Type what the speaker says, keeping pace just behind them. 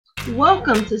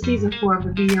Welcome to season 4 of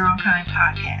the Be Your Own Kind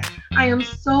podcast. I am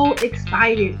so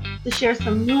excited to share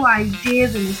some new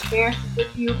ideas and experiences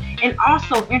with you and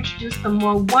also introduce some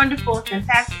more wonderful and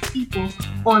fantastic people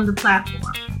on the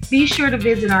platform. Be sure to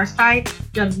visit our site,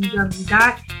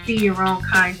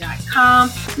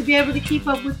 www.beyourownkind.com, to be able to keep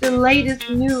up with the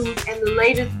latest news and the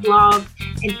latest blogs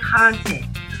and content.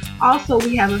 Also,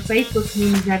 we have a Facebook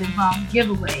community that involves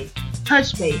giveaways,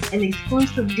 touch base, and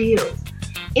exclusive deals.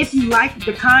 If you like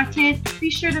the content, be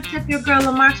sure to tip your girl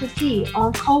Lamasha T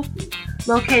on Ko-fi,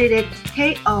 located at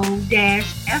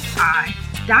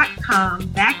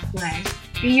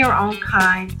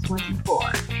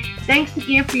ko-fi.com/beyourownkind24. Thanks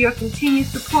again for your continued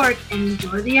support and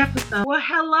enjoy the episode. Well,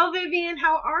 hello, Vivian.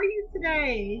 How are you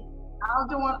today? I'm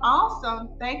doing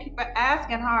awesome. Thank you for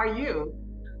asking. How are you?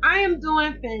 I am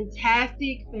doing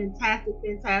fantastic, fantastic,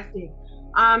 fantastic.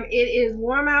 It is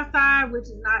warm outside, which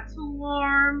is not too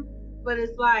warm, but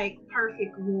it's like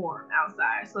perfect warm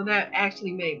outside. So that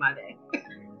actually made my day.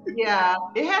 Yeah,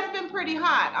 it has been pretty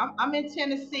hot. I'm in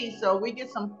Tennessee, so we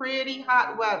get some pretty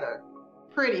hot weather.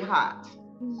 Pretty hot.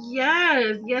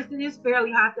 Yes, yes, it is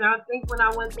fairly hot there. I think when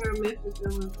I went there in Memphis,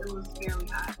 it was fairly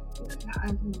hot.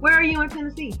 Where are you in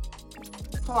Tennessee?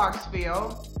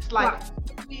 Clarksville. It's like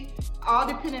all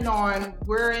depending on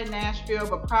where in Nashville,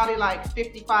 but probably like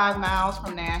 55 miles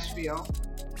from Nashville.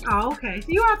 Oh, okay. So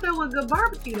you're out there with good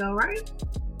barbecue, though, right?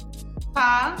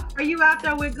 Huh? Are you out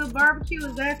there with good barbecue?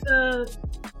 Is Tennessee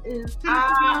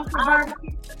known for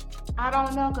barbecue? I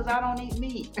don't know because I don't eat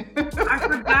meat. I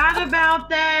forgot about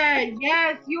that.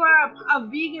 Yes, you are a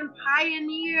vegan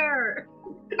pioneer.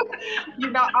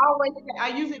 I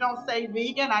usually don't say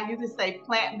vegan. I usually say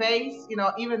plant-based,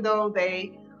 even though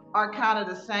they are kind of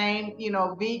the same.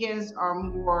 Vegans are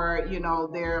more,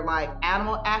 they're like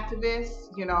animal activists,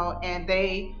 and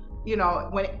they,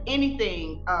 when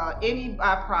anything, any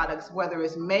byproducts, whether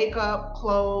it's makeup,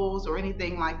 clothes, or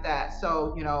anything like that.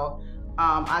 So,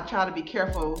 I try to be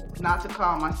careful not to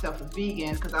call myself a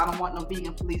vegan because I don't want no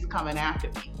vegan police coming after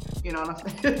me. You know what I'm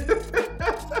saying?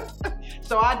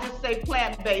 So I just say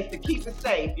plant-based to keep it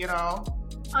safe,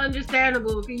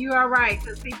 Understandable. You are right,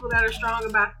 because people that are strong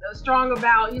about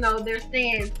their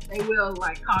stance, they will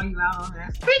like call you out on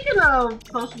that. Speaking of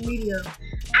social media,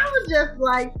 I would just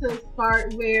like to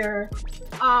start where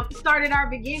started our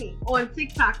beginning on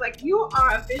TikTok. Like, you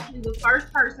are officially the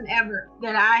first person ever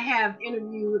that I have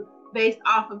interviewed based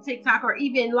off of TikTok, or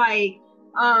even like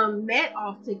met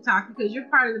off TikTok, because you're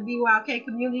part of the BYK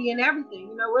community and everything.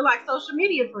 We're like social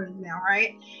media friends now,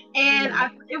 right? And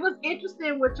it was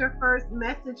interesting what your first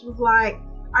message was like.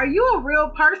 Are you a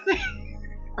real person?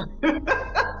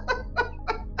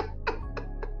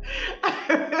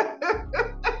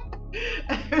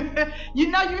 You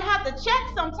have to check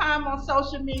sometime on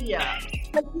social media.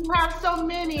 You have so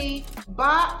many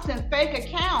bots and fake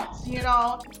accounts,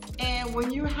 and when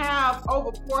you have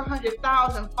over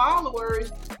 400,000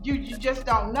 followers, you just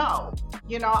don't know.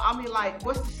 Like,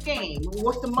 what's the scheme?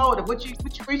 What's the motive? What you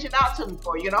reaching out to me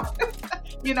for?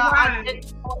 Right.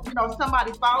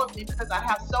 Somebody follows me because I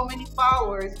have so many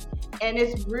followers, and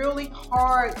it's really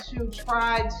hard to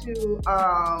try to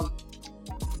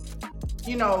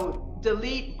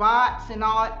delete bots and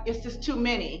all. It's just too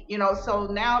many, so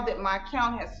now that my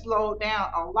account has slowed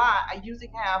down a lot, I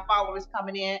usually have followers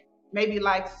coming in maybe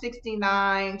like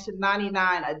 69 to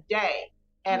 99 a day,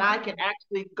 and I can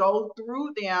actually go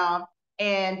through them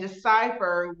and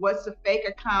decipher what's a fake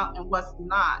account and what's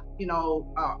not,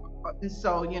 and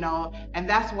so, and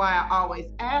that's why I always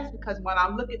ask, because when I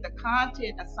look at the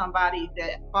content of somebody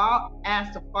that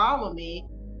asked to follow me,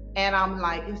 and I'm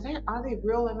like, are they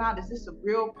real or not? Is this a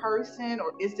real person,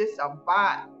 or is this a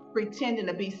bot pretending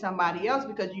to be somebody else?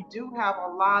 Because you do have a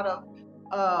lot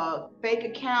of fake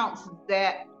accounts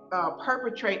that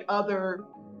perpetrate other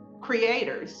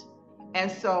creators. And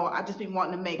so I just be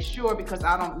wanting to make sure, because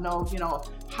I don't know,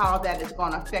 how that is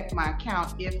going to affect my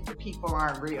account if the people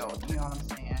aren't real. You know what I'm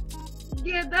saying?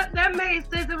 Yeah, that made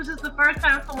sense. It was just the first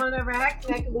time someone ever asked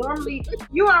me that. Because normally,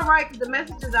 you are right, because the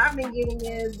messages I've been getting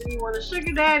is, do you want a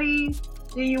sugar daddy?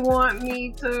 Do you want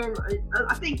me to,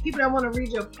 I think people that want to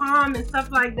read your palm and stuff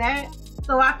like that.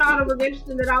 So I thought it was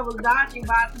interesting that I was dodging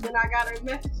bots, and then I got a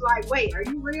message like, wait, are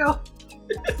you real?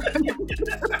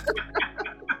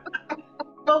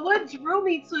 But what drew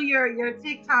me to your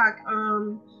TikTok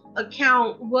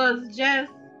account was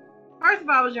just, first of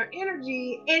all, was your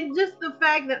energy, and just the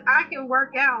fact that I can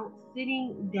work out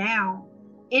sitting down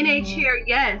in a chair.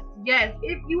 Yes.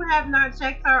 If you have not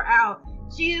checked her out,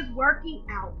 she is working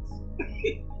out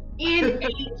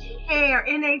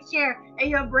NH Share, and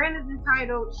your brand is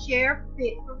entitled Share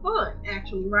Fit for Fun,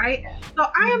 actually, right? So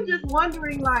I am just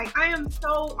wondering, like, I'm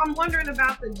wondering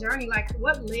about the journey, like,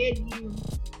 what led you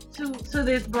to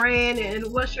this brand, and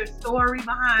what's your story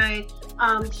behind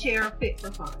Share Fit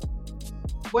for Fun?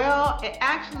 Well, it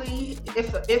actually,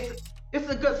 it's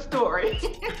a good story.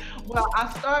 Well,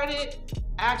 I started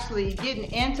actually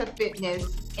getting into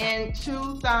fitness in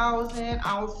 2000,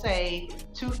 I'll say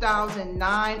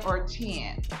 2009 or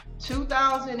 10.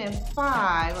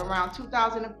 2005, around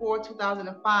 2004,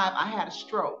 2005, I had a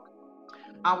stroke.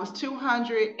 I was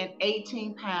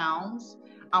 218 pounds.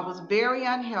 I was very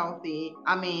unhealthy.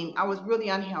 I mean, I was really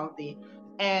unhealthy.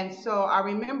 And so I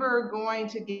remember going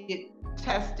to get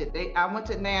tested. I went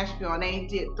to Nashville and they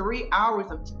did 3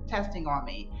 hours of testing on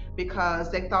me because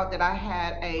they thought that I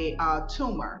had a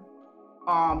tumor.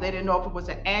 They didn't know if it was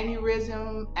an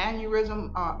aneurysm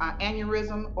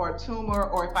or a tumor,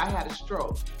 or if I had a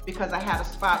stroke because I had a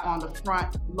spot on the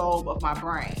front lobe of my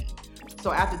brain.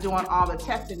 So after doing all the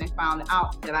testing, they found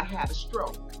out that I had a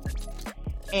stroke.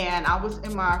 And I was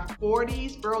in my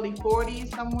 40s, early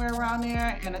 40s, somewhere around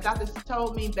there. And the doctor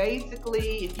told me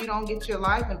basically, if you don't get your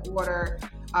life in order,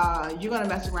 you're going to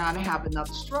mess around and have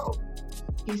another stroke.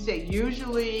 He said,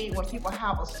 usually when people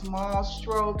have a small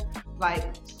stroke, like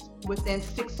within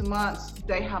 6 months,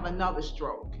 they have another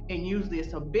stroke. And usually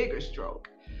it's a bigger stroke.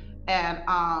 And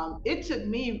it took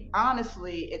me,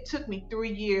 honestly, it took me 3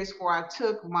 years before I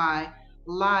took my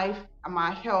life,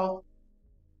 my health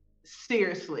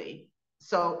seriously.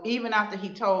 So even after he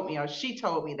told me or she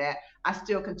told me that, I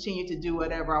still continued to do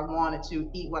whatever I wanted to,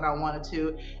 eat what I wanted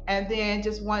to. And then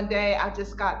just one day I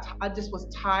just was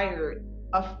tired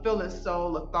of feeling so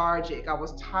lethargic. I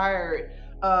was tired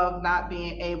of not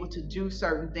being able to do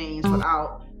certain things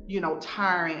without,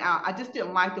 tiring out. I just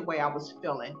didn't like the way I was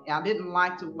feeling. I didn't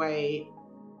like the way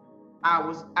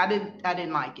I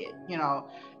didn't like it.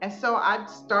 And so I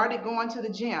started going to the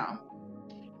gym.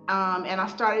 And I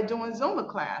started doing Zumba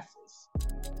classes.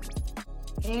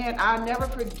 And I'll never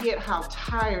forget how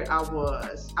tired I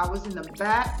was. I was in the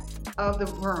back of the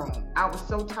room. I was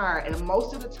so tired. And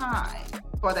most of the time,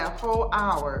 for that whole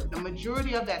hour, the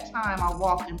majority of that time, I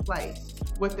walked in place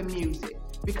with the music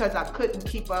because I couldn't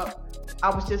keep up. I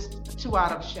was just too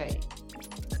out of shape.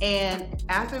 And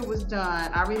after it was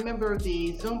done, I remember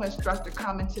the Zumba instructor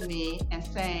coming to me and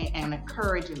saying and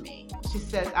encouraging me. She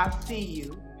says, I see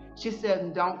you. She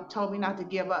said, told me not to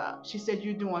give up. She said,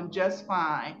 you're doing just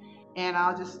fine. And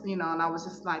I just, and I was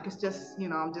just like, it's just,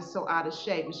 I'm just so out of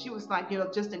shape. And she was like,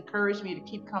 just encouraged me to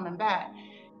keep coming back.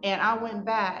 And I went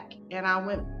back and I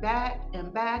went back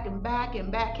and back and back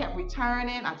and back, kept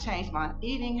returning. I changed my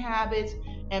eating habits.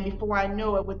 And before I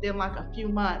knew it, within like a few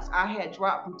months, I had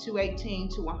dropped from 218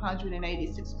 to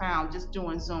 186 pounds just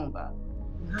doing Zumba.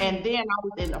 And then I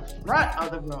was in the front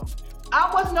of the room. I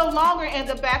was no longer in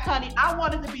the back, honey. I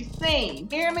wanted to be seen.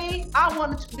 Hear me? I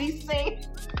wanted to be seen.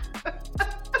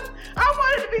 I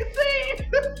wanted to be seen.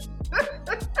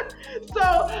 So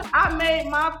I made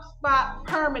my spot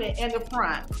permanent in the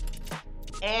front.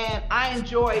 And I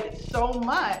enjoyed it so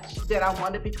much that I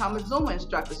wanted to become a Zumba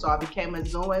instructor. So I became a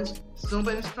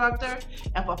Zumba instructor.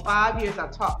 And for 5 years, I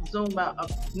taught Zumba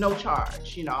of no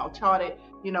charge. I taught it,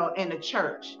 in the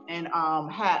church, and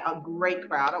had a great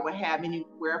crowd. I would have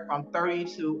anywhere from 30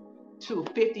 to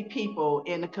 50 people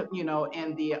in the,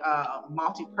 in the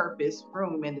multi-purpose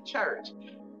room in the church.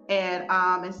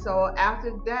 And so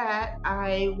after that,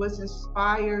 I was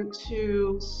inspired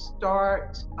to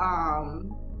start,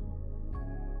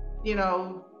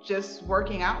 just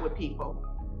working out with people.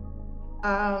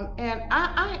 And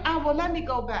well, let me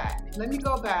go back.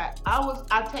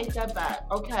 I take that back.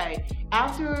 Okay.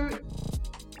 After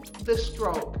the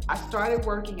stroke, I started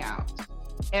working out,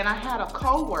 and I had a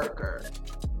coworker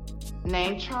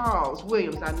named Charles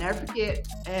Williams. I'll never forget.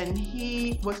 And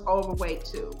he was overweight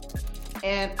too.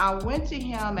 And I went to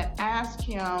him and asked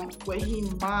him, would he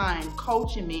mind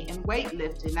coaching me in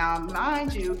weightlifting? Now,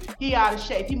 mind you, he out of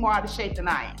shape. He more out of shape than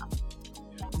I am.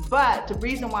 But the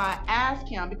reason why I asked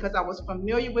him, because I was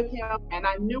familiar with him, and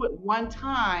I knew at one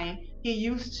time he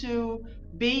used to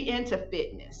be into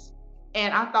fitness.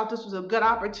 And I thought this was a good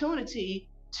opportunity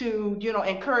to,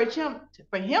 encourage him,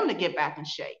 for him to get back in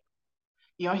shape.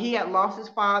 He had lost his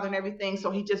father and everything, so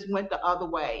he just went the other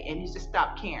way and he just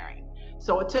stopped caring.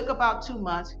 So it took about 2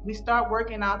 months. We started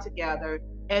working out together,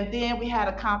 and then we had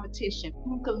a competition,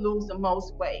 who could lose the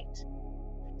most weight.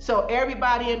 So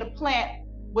everybody in the plant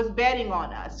was betting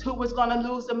on us, who was going to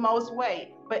lose the most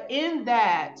weight. But in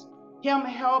that, him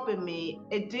helping me,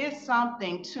 it did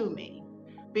something to me,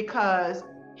 because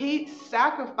he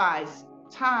sacrificed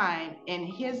time in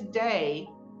his day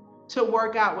to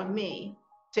work out with me,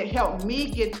 to help me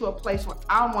get to a place where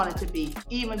I wanted to be,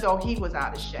 even though he was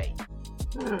out of shape.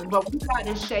 But we got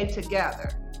in shape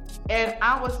together. And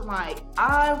I was like,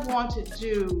 I want to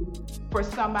do for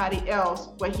somebody else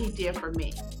what he did for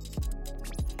me.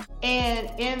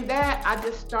 And in that, I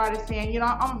just started saying,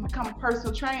 I'm gonna become a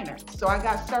personal trainer. So I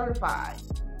got certified.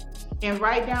 And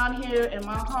right down here in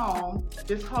my home,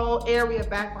 this whole area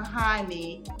back behind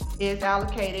me is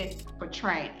allocated for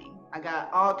training. I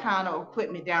got all kind of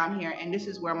equipment down here, and this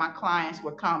is where my clients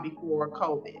would come before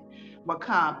COVID would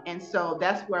come. And so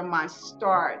that's where my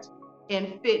start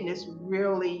in fitness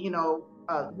really,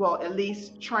 at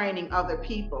least training other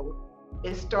people,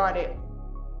 it started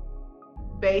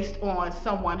based on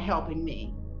someone helping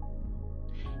me.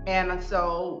 And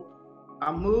so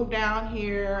I moved down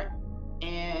here,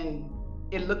 and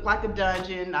it looked like a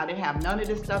dungeon. I didn't have none of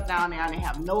this stuff down there. I didn't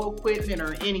have no equipment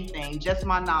or anything, just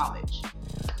my knowledge.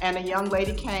 And a young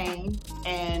lady came,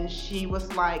 and she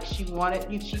was like, she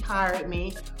hired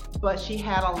me, but she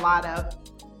had a lot of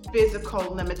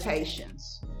physical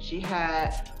limitations. She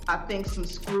had, I think, some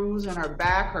screws in her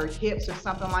back, her hips or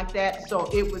something like that. So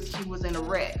she was in a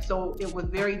wreck. So it was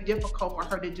very difficult for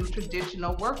her to do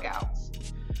traditional workouts.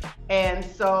 And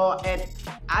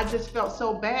I just felt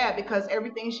so bad because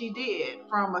everything she did,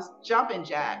 from a jumping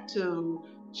jack to,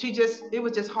 it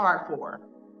was just hard for her.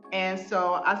 And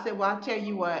so I said, well, I'll tell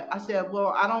you what, I said,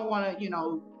 well, I don't want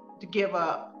to, to give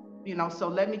up, so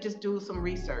let me just do some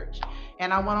research.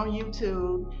 And I went on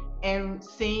YouTube and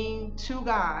seen two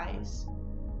guys,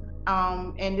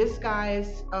 and this guy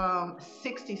is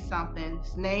 60 something,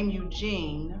 his name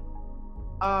Eugene,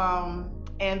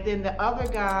 and then the other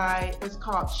guy is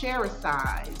called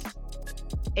Cherisize.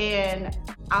 And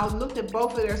I looked at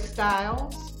both of their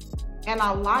styles, and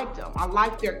I liked them. I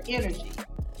liked their energy.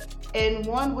 And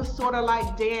one was sort of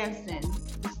like dancing.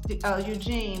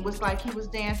 Eugene was like, he was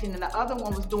dancing, and the other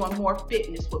one was doing more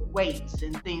fitness with weights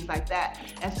and things like that.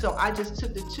 And so I just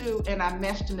took the two and I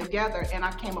meshed them together, and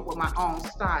I came up with my own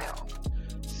style.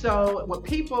 So when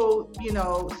people,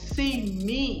 see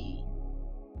me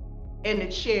in the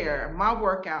chair, my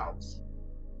workouts,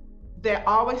 they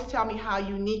always tell me how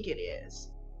unique it is,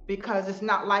 because it's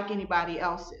not like anybody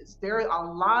else's. There are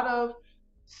a lot of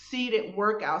seated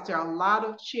workouts. There are a lot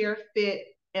of chair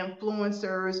fit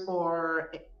influencers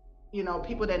or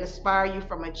people that inspire you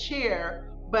from a chair,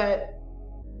 but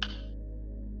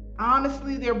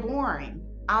honestly, they're boring.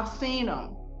 I've seen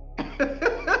them.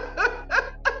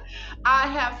 I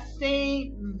have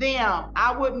seen them.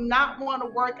 I would not want to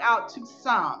work out to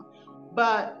some,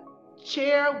 but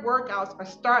chair workouts are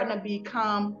starting to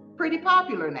become pretty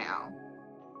popular now.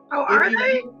 Oh, are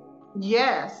they?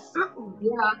 Yes.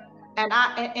 Yeah.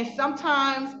 And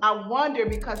sometimes I wonder,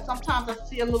 because sometimes I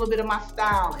see a little bit of my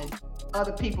style in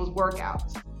other people's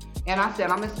workouts. And I said,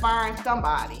 I'm inspiring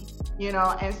somebody,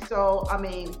 and so,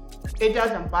 it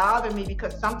doesn't bother me,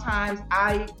 because sometimes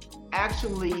I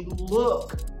actually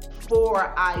look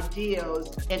for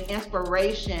ideas and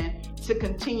inspiration to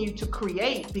continue to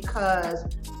create, because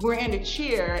we're in a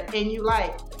chair and you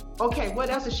like, okay, what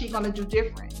else is she going to do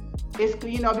different? It's,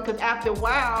 because after a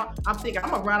while, I'm thinking, I'm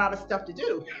gonna run out of stuff to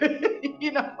do. I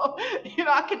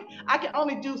can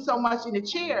only do so much in a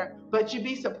chair, but you'd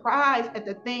be surprised at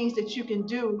the things that you can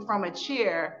do from a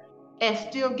chair and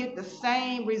still get the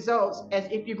same results as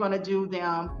if you're gonna do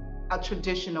them a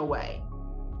traditional way.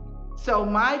 So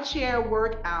my chair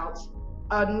workouts,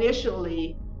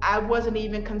 initially, I wasn't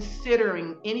even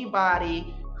considering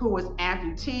anybody who was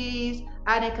amputees.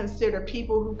 I didn't consider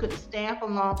people who couldn't stand for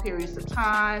long periods of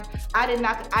time. I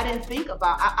didn't think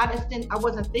about, I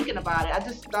wasn't thinking about it. I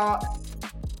just thought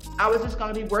I was just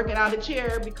gonna be working out of the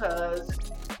chair because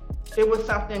it was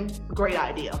a great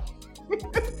idea.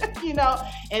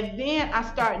 And then I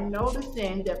started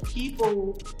noticing that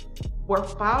people were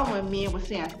following me and were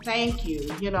saying, thank you,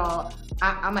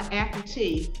 I'm an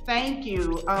amputee, thank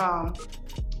you,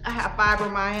 I have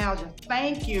fibromyalgia,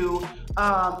 thank you,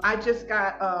 I just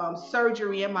got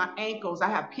surgery in my ankles, I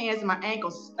have pins in my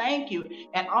ankles, thank you,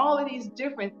 and all of these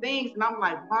different things. And I'm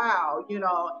like, wow,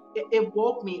 it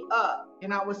woke me up.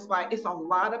 And I was like, it's a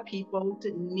lot of people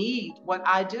to need what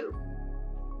I do,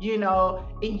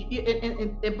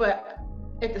 but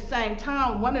at the same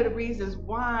time, one of the reasons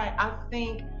why I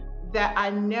think that I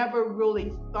never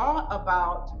really thought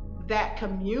about that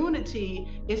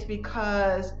community is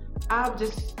because I've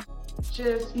just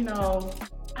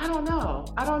I don't know.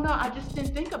 I just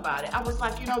didn't think about it. I was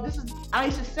like, I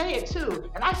used to say it too.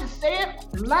 And I should say it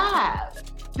live.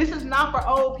 This is not for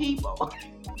old people.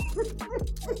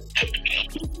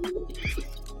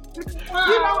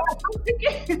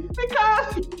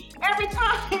 Because every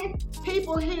time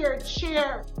People hear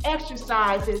chair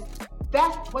exercises,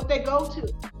 that's what they go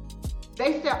to.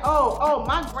 They say, oh,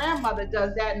 my grandmother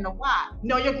does that in the Y.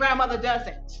 No, your grandmother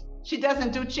doesn't. She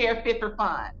doesn't do chair fit for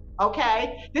fun.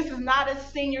 Okay? This is not a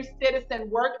senior citizen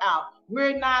workout.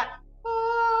 We're not,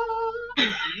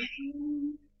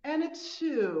 and a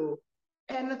 2,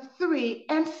 and a 3,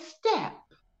 and step.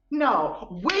 No,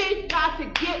 we got to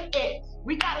get it.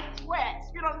 We got to sweat.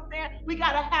 You know what I'm saying? We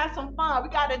got to have some fun. We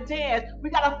got to dance. We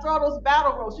got to throw those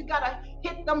battle ropes. We got to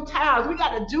hit them towers. We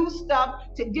got to do stuff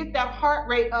to get that heart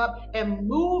rate up and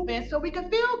moving so we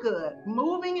can feel good.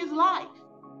 Moving is life.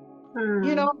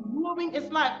 You know, moving is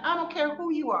life. I don't care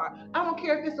who you are. I don't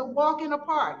care if it's a walk in the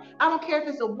park. I don't care if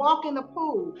it's a walk in the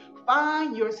pool.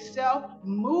 Find yourself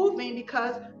moving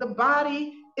because the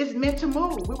body is meant to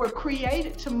move. We were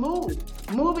created to move.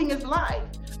 Moving is life.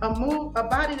 A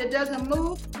body that doesn't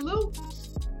move,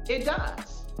 loses. It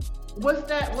does. What's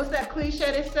that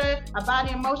cliche that said? A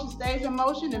body in motion stays in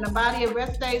motion and a body at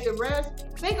rest stays at rest?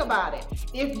 Think about it.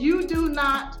 If you do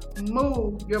not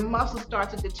move, your muscles start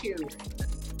to deteriorate.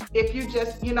 If you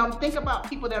just, think about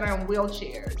people that are in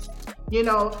wheelchairs,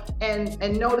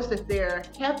 and notice that they're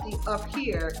hefty up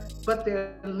here, but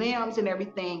their limbs and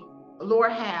everything, lower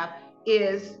half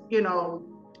is,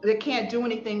 they can't do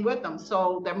anything with them.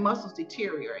 So their muscles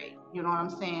deteriorate. You know what I'm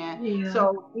saying? Yeah.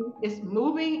 So it's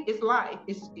moving, it's life.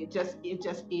 It just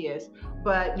is.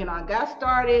 But, I got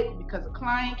started because a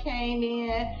client came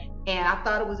in and I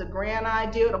thought it was a grand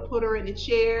idea to put her in the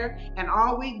chair. And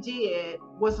all we did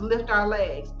was lift our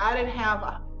legs. I didn't have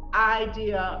an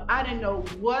idea. I didn't know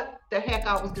what the heck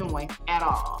I was doing at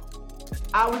all.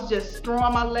 I was just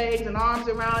throwing my legs and arms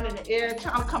around in the air,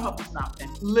 trying to come up with something,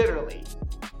 literally.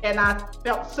 And I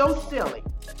felt so silly.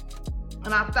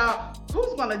 And I thought,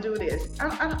 who's gonna do this?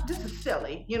 This is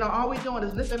silly. All we're doing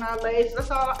is lifting our legs. That's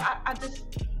all.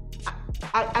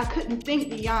 I couldn't think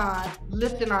beyond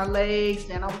lifting our legs.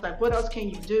 And I was like, what else can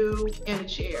you do in a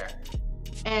chair?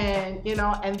 And,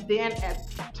 and then as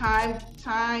time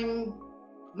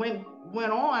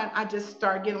went on, I just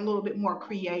started getting a little bit more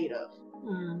creative,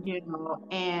 and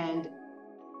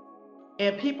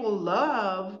people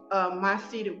love my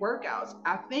seated workouts.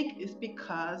 I think it's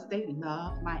because they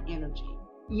love my energy.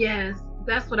 Yes,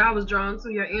 that's what I was drawn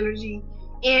to, your energy.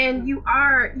 And you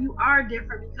are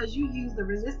different because you use the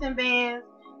resistance bands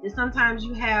and sometimes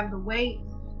you have the weights.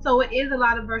 So it is a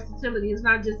lot of versatility. It's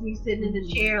not just me sitting in the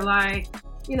chair like,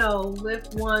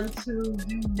 lift 1, 2,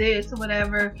 do this or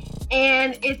whatever.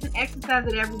 And it's an exercise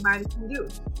that everybody can do.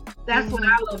 That's what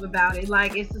I love about it.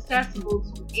 Like, it's accessible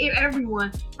to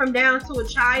everyone, from down to a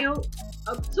child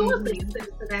up to a senior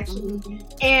citizen, actually.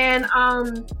 And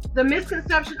the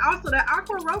misconception also that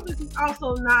aqua aerobics is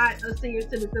also not a senior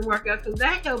citizen workout, because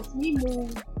that helps me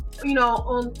move,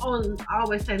 on I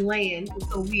always say land. It's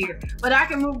so weird, but I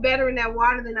can move better in that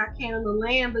water than I can on the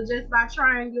land. But just by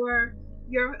trying your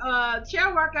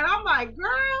chair workout, I'm like,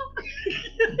 girl,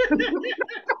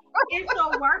 it's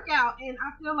a workout. And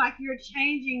I feel like you're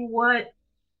changing what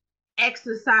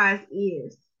exercise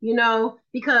is,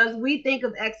 because we think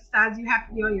of exercise, you have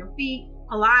to be on your feet,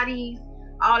 Pilates,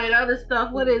 all that other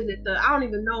stuff. What is it? I don't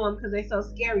even know them because they're so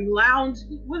scary. Lunges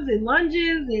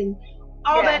and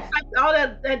all that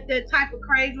type of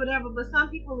craze, whatever. But some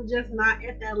people are just not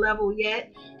at that level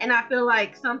yet. And I feel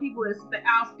like some people,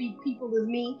 I'll speak people as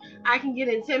me, I can get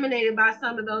intimidated by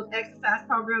some of those exercise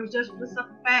programs just for the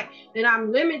simple fact that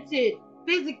I'm limited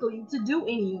physically to do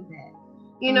any of that.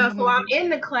 So I'm in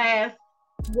the class.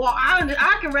 Well,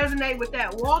 I can resonate with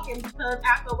that walking because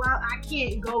after a while I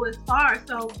can't go as far.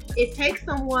 So it takes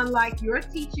someone like your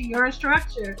teacher, your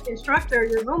instructor,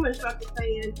 your Zoom instructor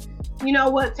saying, you know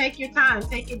what, take your time,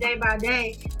 take it day by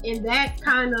day. And that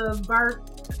kind of birth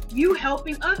you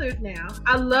helping others now.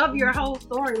 I love your whole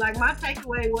story. Like, my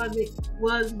takeaway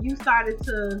was you started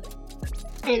to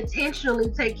intentionally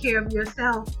take care of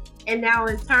yourself, and now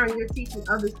in turn you're teaching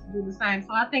others to do the same. So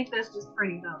I think that's just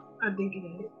pretty dope. I think it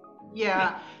is.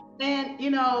 Yeah. And,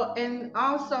 and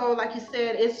also, like you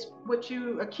said, it's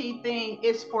a key thing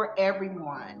is for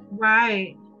everyone.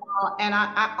 Right. And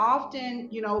I often,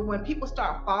 when people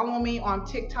start following me on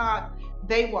TikTok,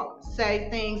 they will say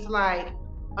things like,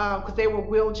 because they were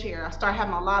wheelchair. I started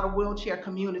having a lot of wheelchair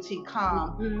community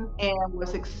come and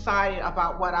was excited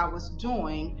about what I was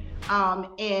doing.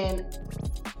 And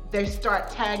they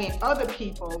start tagging other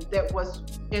people that was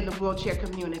in the wheelchair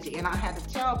community. And I had to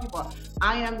tell people,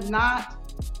 I am not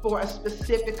for a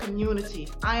specific community.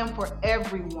 I am for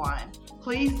everyone.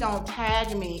 Please don't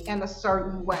tag me in a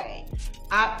certain way.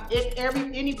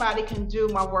 Anybody can do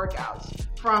my workouts.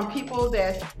 from people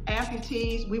that's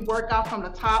amputees. We work out from the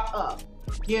top up.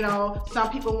 You know, some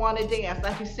people want to dance.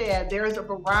 Like you said, there's a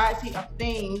variety of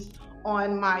things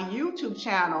on my YouTube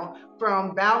channel,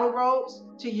 from battle ropes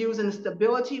to using the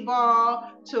stability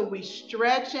ball, to we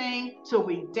stretching, to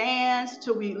we dance,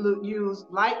 to we use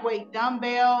lightweight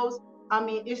dumbbells. I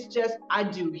mean, it's just, I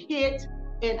do HIIT.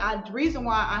 And the reason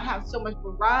why I have so much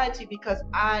variety, because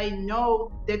I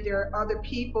know that there are other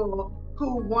people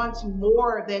who want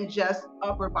more than just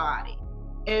upper body.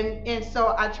 And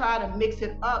so I try to mix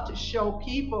it up to show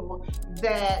people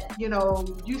that, you know,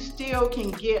 you still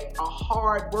can get a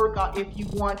hard workout if you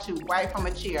want to, right from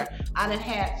a chair. I done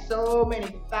had so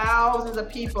many thousands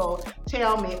of people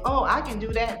tell me, oh, I can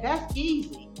do that. That's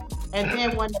easy. And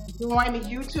then when they join the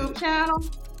YouTube channel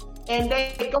and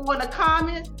they go in the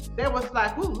comments, they was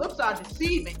like, ooh, looks are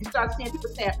deceiving. You start seeing people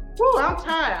saying, ooh, I'm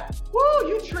tired. Ooh,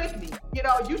 you tricked me. You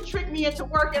know, you tricked me into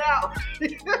working out.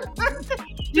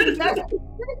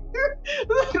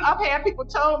 I've had people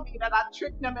told me that I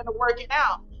tricked them into working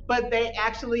out, but they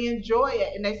actually enjoy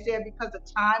it. And they said because the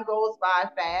time goes by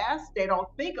fast, they don't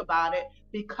think about it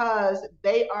because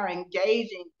they are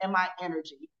engaging in my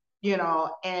energy, you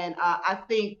know, and I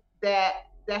think that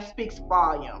speaks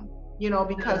volume. You know,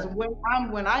 because when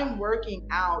I'm working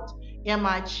out in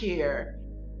my chair,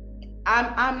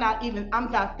 I'm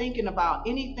not thinking about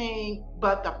anything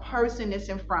but the person that's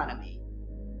in front of me,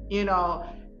 you know,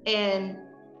 and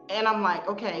I'm like,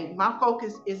 okay, my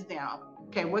focus is them.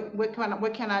 Okay, what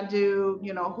can I do?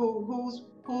 You know,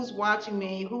 who's watching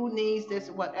me? Who needs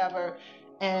this? Whatever.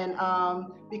 And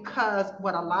because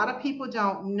what a lot of people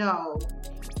don't know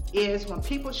is when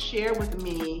people share with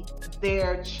me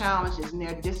their challenges and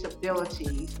their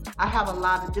disabilities, I have a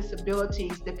lot of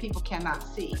disabilities that people cannot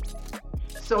see.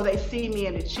 So they see me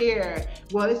in the chair.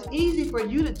 Well, it's easy for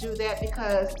you to do that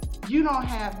because you don't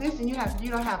have this and you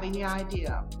don't have any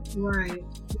idea. Right.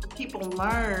 People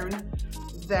learn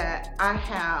that I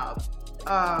have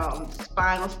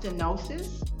spinal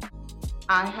stenosis.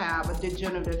 I have a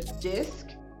degenerative disc.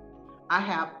 I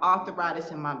have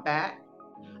arthritis in my back.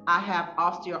 I have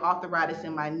osteoarthritis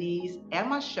in my knees and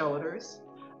my shoulders.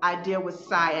 I deal with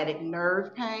sciatic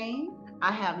nerve pain.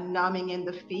 I have numbing in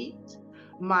the feet.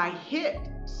 My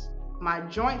hips, my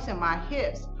joints in my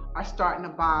hips are starting to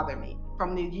bother me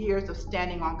from the years of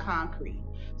standing on concrete.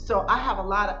 So I have a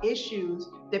lot of issues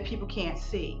that people can't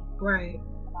see. Right.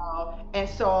 And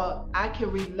so I can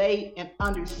relate and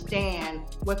understand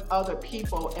with other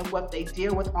people and what they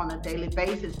deal with on a daily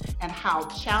basis and how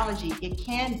challenging it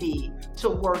can be to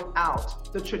work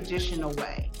out the traditional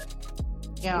way.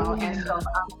 You know, and so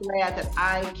I'm glad that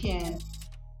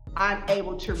I'm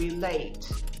able to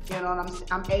relate. You know,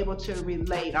 I'm able to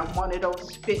relate. I'm one of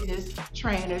those fitness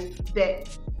trainers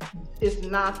that is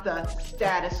not the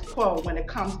status quo when it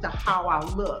comes to how I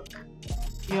look.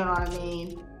 You know what I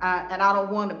mean? And I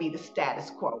don't want to be the status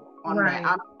quo on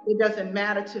that. It doesn't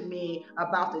matter to me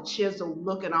about the chisel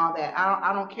look and all that.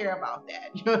 I don't care about that.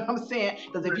 You know what I'm saying?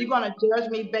 Because if you're going to judge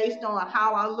me based on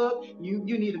how I look, you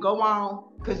need to go on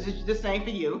because this ain't for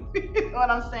you. You know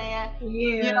what I'm saying?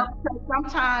 Yeah. You know,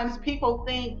 sometimes people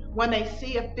think when they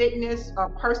see a fitness or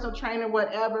personal trainer,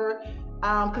 whatever,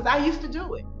 because I used to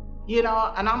do it, you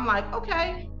know, and I'm like,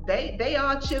 okay, they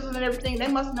are chiseling and everything. They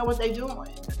must know what they're doing.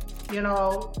 You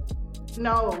know,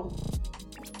 no,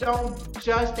 don't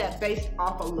judge that based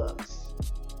off of looks.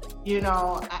 You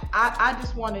know, I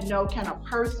just want to know, can a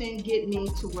person get me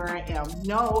to where I am?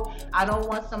 No, I don't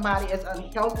want somebody as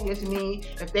unhealthy as me.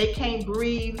 If they can't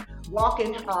breathe,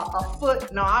 walking a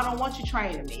foot, no, I don't want you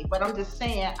training me. But I'm just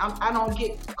saying, I don't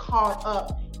get caught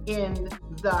up in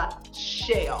the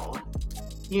shell.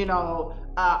 You know,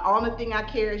 only thing I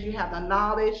care is you have the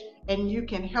knowledge and you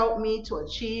can help me to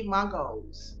achieve my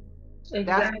goals.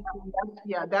 Exactly.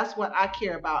 That's what I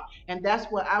care about. And that's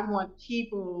what I want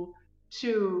people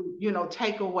to, you know,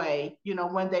 take away, you know,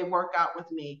 when they work out with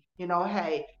me. You know,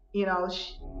 hey, you know,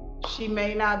 she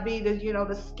may not be the, you know,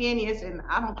 the skinniest, and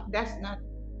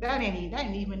that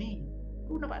ain't even in.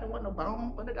 Ooh, nobody want no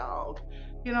bone but a dog.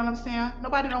 You know what I'm saying?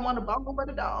 Nobody don't want a bone but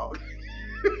a dog.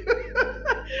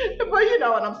 But you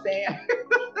know what I'm saying.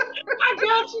 I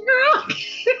got you,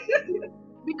 girl.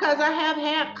 Because I have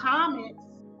had comments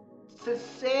that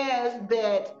says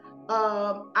that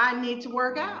I need to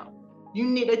work out.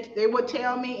 They would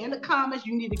tell me in the comments,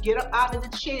 you need to get up out of the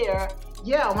chair.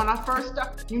 Yeah, when I first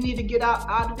started, you need to get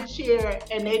out of the chair,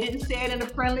 and they didn't say it in a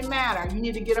friendly manner. You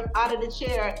need to get up out of the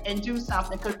chair and do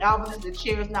something because Alvin, the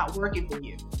chair is not working for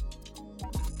you.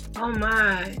 Oh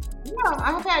my. Yeah,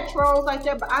 I've had trolls like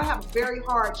that, but I have a very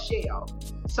hard shell.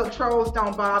 So trolls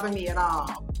don't bother me at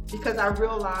all because I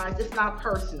realize it's not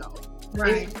personal.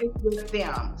 Right. It's with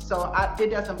them, so it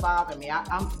doesn't bother me.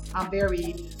 I'm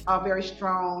very a very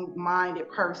strong minded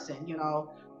person.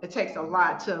 It takes a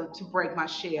lot to break my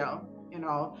shell.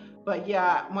 But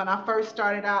yeah, when I first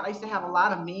started out, I used to have a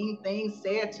lot of mean things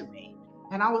said to me,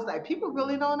 and I was like, people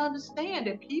really don't understand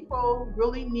that people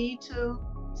really need to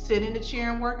sit in the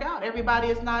chair and work out. Everybody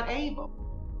is not able.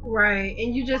 Right.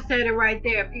 And you just said it right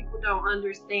there. People don't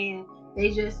understand.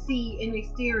 They just see an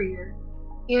exterior.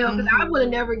 Because I would have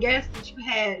Hmm. never guessed that you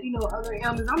had, other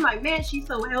ailments. I'm like, man, she's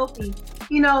so healthy.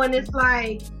 And it's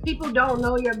like people don't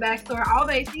know your backstory. All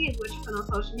they see is what you put on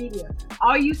social media.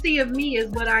 All you see of me is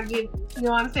what I give you. You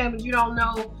know what I'm saying? But you don't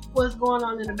know what's going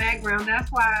on in the background.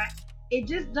 That's why it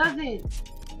just doesn't.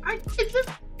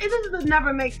 It just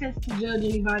never make sense to judge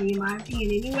anybody, in my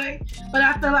opinion, anyway. But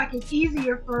I feel like it's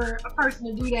easier for a person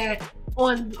to do that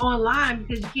online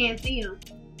because you can't see them.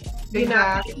 You're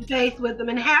not face Exactly. to face with them,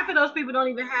 and half of those people don't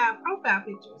even have profile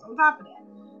pictures on top of that.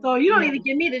 So you don't Yeah, even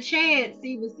give me the chance to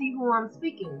even see who I'm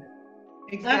speaking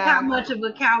with. That's how exactly. much of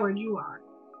a coward you are.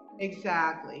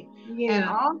 Exactly. And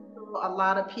Yeah. also, a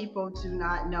lot of people do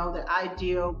not know that I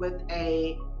deal with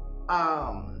a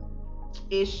um,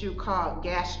 issue called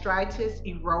gastritis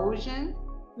erosion.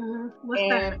 What's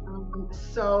that? And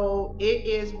so it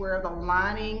is where the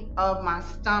lining of my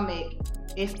stomach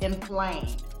is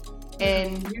inflamed. Mm-hmm.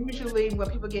 And usually, when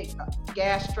people get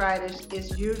gastritis,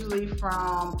 it's usually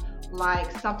from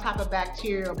like some type of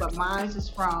bacteria, but mine is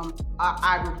from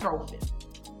ibuprofen.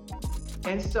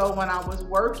 And so when I was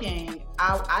working,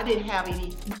 I didn't have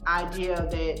any idea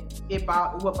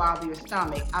that would bother your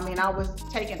stomach. I mean, I was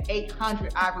taking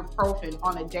 800 ibuprofen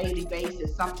on a daily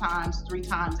basis, sometimes 3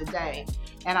 times a day.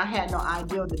 And I had no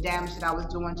idea the damage that I was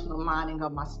doing to the lining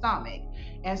of my stomach.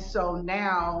 And so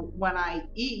now when I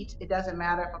eat, it doesn't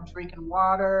matter if I'm drinking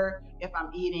water, if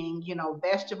I'm eating,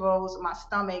 vegetables, my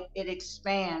stomach, it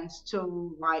expands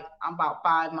to like I'm about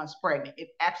 5 months pregnant. It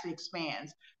actually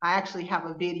expands. I actually have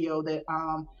a video that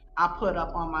I put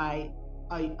up on my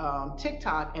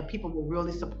TikTok, and people were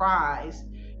really surprised,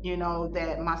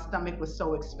 that my stomach was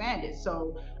so expanded.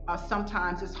 So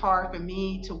sometimes it's hard for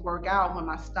me to work out when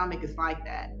my stomach is like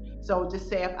that. So just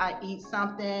say if I eat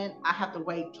something, I have to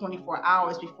wait 24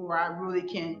 hours before I really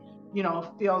can,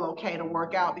 feel okay to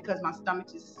work out because my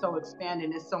stomach is so expanded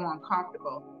and it's so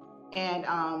uncomfortable. And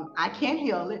I can't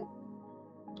heal it.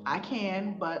 I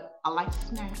can, but I like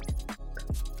snacks.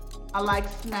 I like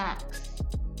snacks.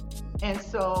 And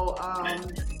so,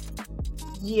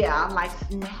 yeah, I like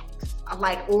snacks. I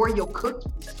like Oreo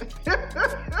cookies.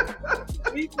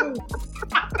 Me too.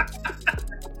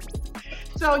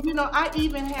 So, I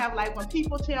even have like when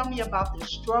people tell me about their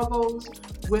struggles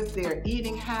with their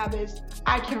eating habits,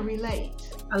 I can relate.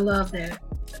 I love that.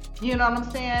 You know what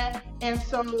I'm saying? And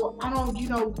so I don't be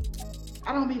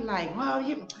like, well,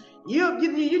 you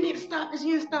need to stop this,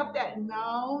 you need to stop that.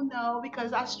 No, no,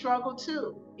 because I struggle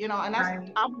too. And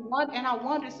Right. I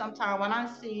wonder sometimes when I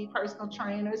see personal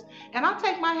trainers, and I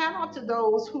take my hat off to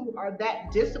those who are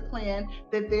that disciplined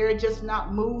that they're just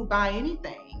not moved by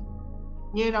anything.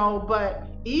 But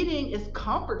eating is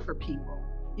comfort for people.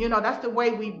 That's the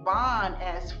way we bond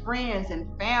as friends and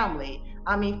family.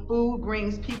 I mean, food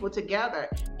brings people together,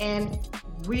 and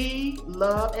we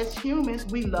love, as humans,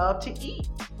 we love to eat.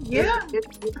 it's Yeah.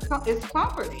 it's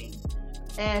comforting,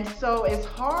 and so it's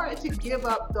hard to give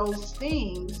up those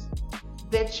things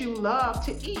that you love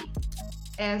to eat.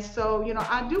 And so,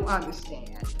 I do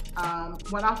understand.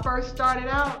 When I first started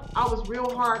out, I was real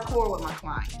hardcore with my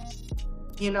clients,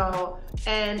 you know,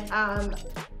 and um,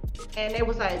 and it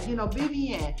was like,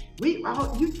 Vivian, we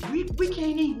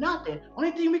can't eat nothing.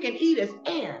 Only thing we can eat is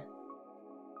air.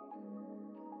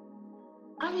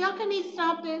 I mean, y'all can eat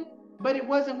something, but it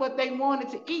wasn't what they wanted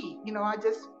to eat.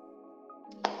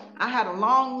 I had a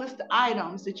long list of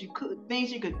items that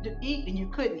things you could eat and you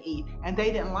couldn't eat, and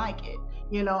they didn't like it.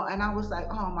 And I was like,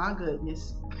 oh my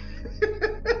goodness.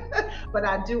 But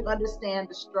I do understand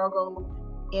the struggle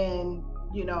in,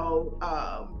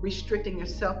 restricting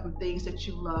yourself from things that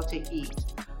you love to eat.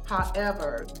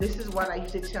 However, this is what I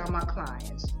used to tell my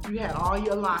clients: you had all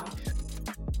your life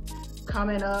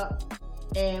coming up,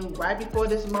 and right before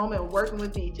this moment, working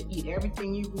with me to eat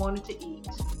everything you wanted to eat.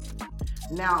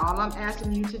 Now, all I'm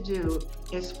asking you to do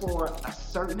is for a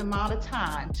certain amount of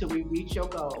time till we reach your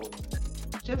goal.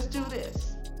 Just do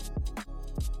this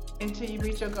until you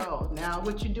reach your goal. Now,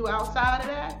 what you do outside of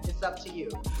that, it's up to you.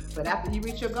 But after you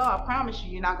reach your goal, I promise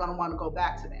you, you're not going to want to go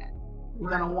back to that. You're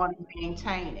going to Right. want to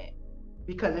maintain it.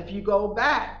 Because if you go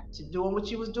back to doing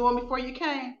what you was doing before you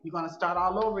came, you're going to start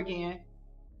all over again.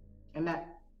 And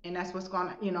that's what's going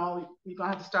to, you're going to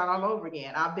have to start all over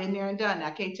again. I've been there and done that.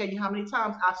 I can't tell you how many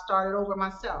times I've started over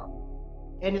myself.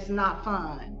 and it's not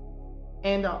fun.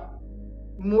 And the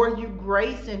more you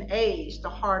grace in age, the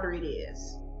harder it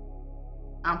is.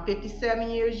 I'm 57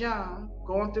 years young,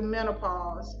 going through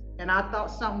menopause, and I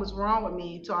thought something was wrong with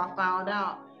me until I found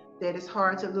out that it's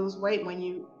hard to lose weight when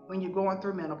you're going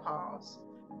through menopause.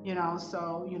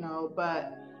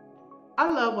 But I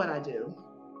love what I do.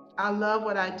 I love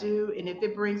what I do, and if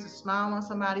it brings a smile on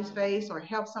somebody's face or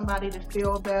helps somebody to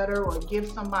feel better or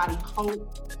gives somebody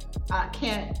hope, I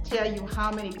can't tell you how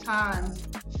many times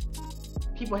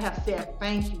people have said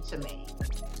thank you to me.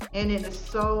 And it is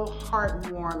so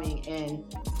heartwarming and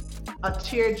a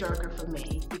tearjerker for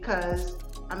me, because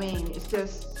it's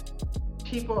just,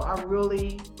 people are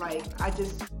really like, I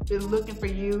just been looking for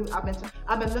you. I've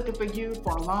been looking for you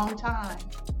for a long time.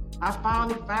 I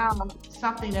finally found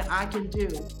something that I can do.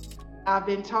 I've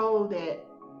been told that,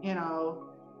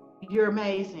 you're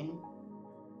amazing.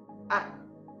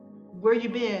 Where you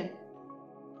been?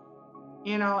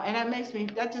 And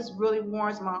that just really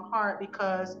warms my heart,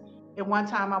 because at one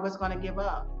time I was going to give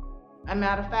up. As a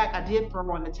matter of fact, I did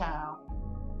throw in the towel.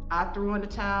 I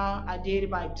did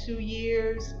it like 2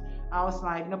 years. I was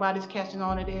like, nobody's catching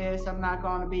on to this. I'm not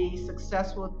going to be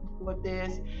successful with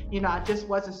this. I just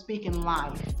wasn't speaking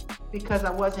life, because I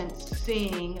wasn't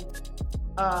seeing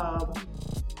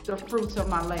the fruits of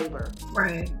my labor.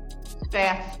 Right.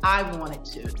 Fast as I wanted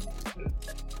to.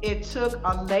 It took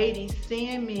a lady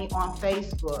seeing me on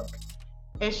Facebook,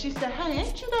 and she said, "Hey,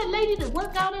 ain't you that lady that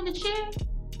worked out in the chair?"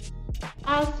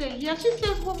 I said, "Yeah." She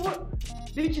says, "Well, what?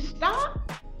 Did you stop?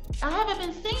 I haven't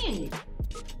been seeing you."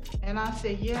 And I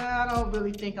said, "Yeah, I don't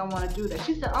really think I want to do that."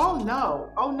 She said, "Oh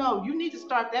no, you need to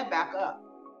start that back up.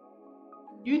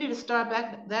 You need to start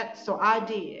back that." So I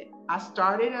did. I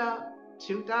started up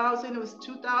it was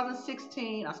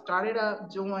 2016. I started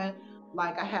up doing,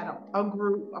 like, I had a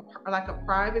group, like a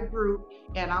private group,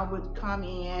 and I would come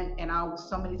in, and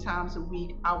so many times a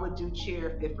week, I would do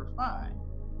Chair Fit for Fun.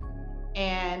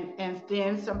 And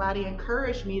then somebody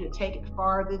encouraged me to take it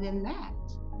farther than that.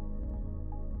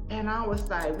 And I was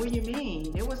like, "What do you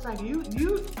mean?" It was like, you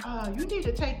need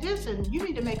to take this and you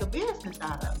need to make a business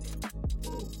out of it.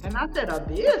 And I said, "A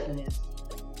business?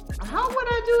 How would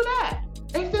I do that?"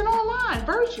 They said, "Online,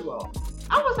 virtual."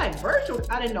 I was like, "Virtual?"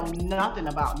 I didn't know nothing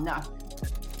about nothing.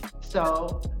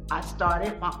 So I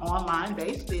started my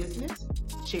online-based business,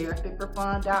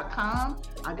 chairfitforfun.com.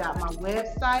 I got my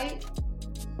website,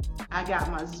 I got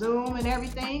my Zoom and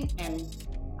everything, and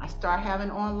I started having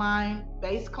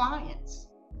online-based clients.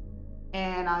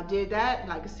 And I did that,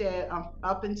 like I said,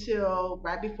 up until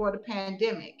right before the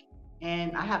pandemic,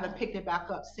 and I haven't picked it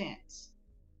back up since.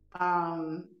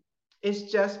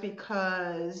 It's just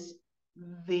because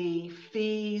the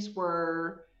fees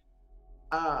were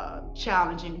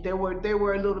challenging. They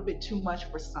were a little bit too much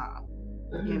for some.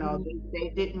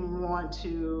 They didn't want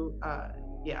to.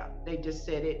 They just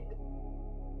said it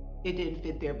didn't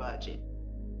fit their budget,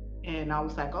 and I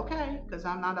was like, okay, because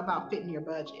I'm not about fitting your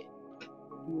budget.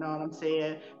 You know what I'm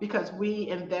saying? Because we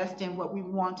invest in what we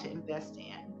want to invest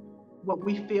in, what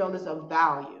we feel is of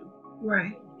value.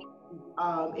 Right.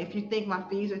 If you think my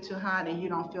fees are too high, then you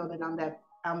don't feel that I'm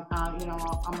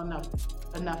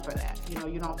enough for that.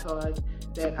 You don't feel like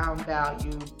that I'm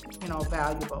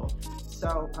valuable.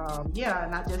 So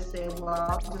and I just said, well,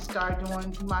 I'll just start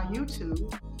doing my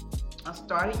YouTube. I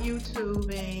started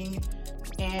YouTubing,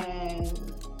 and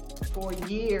for those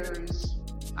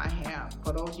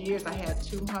years I had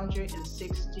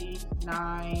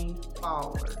 269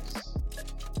 followers.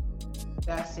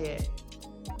 That's it.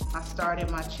 I started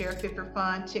my Chair Fit for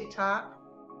Fun TikTok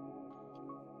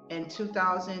in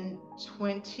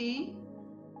 2020,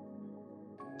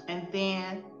 and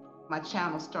then my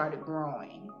channel started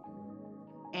growing,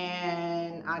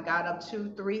 and I got up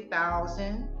to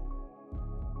 3,000.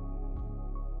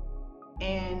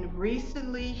 And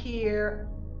recently here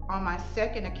on my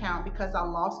second account, because I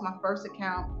lost my first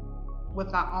account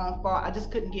with my own fault, I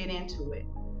just couldn't get into it.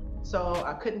 So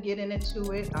I couldn't get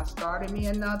into it. I started me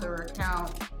another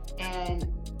account, and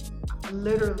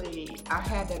literally I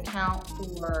had the account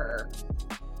for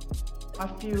a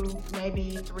few,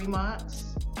 maybe 3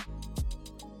 months.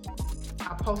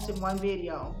 I posted one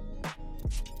video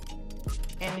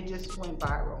and it just went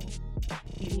viral.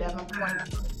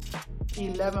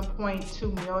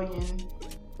 11.2 million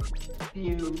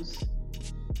views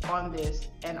on this,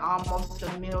 and almost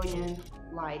 1 million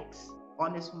likes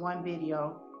on this one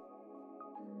video.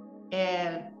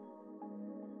 And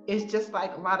it's just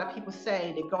like a lot of people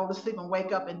say, they go to sleep and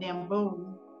wake up and then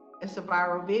boom, it's a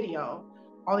viral video.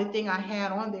 Only thing I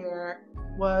had on there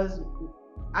was,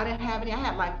 I didn't have any, I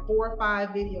had like 4 or 5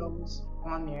 videos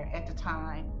on there at the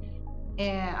time.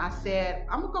 And I said,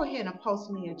 I'm gonna go ahead and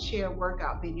post me a chair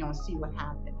workout video and see what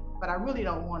happens. But I really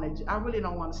don't want to. I really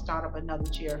don't want to start up another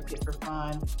chair fit for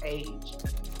fun page.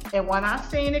 And when I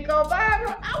seen it go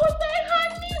viral, I was like,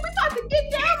 honey, we about to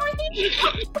get down on these.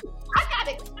 I got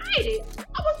excited.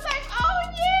 I was like, oh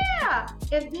yeah.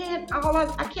 And then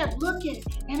I kept looking,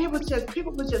 and it was just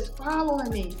people were just following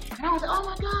me. And I was like, oh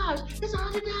my gosh, it's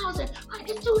 100,000,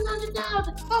 it's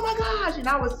 200,000, oh my gosh. And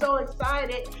I was so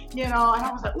excited, and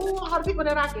I was like, ooh, all the people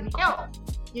that I can help,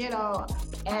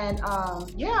 and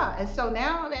yeah. And so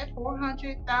now I'm at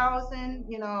 400,000,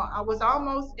 I was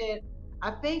almost at,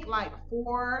 I think, like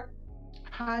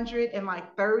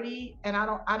 430, and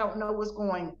I don't know what's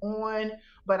going on,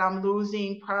 but I'm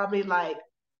losing probably like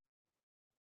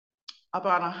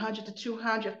about 100 to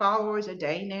 200 followers a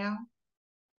day now.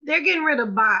 They're getting rid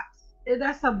of bots.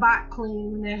 That's a bot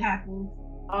clean when that happens.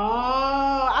 Oh,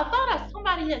 I thought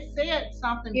somebody had said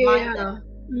something like that,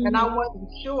 and I wasn't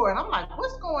sure. And I'm like,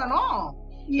 what's going on?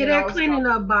 Yeah, they're cleaning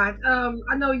up bots.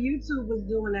 I know YouTube was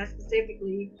doing that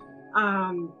specifically.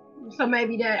 So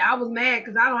maybe that I was mad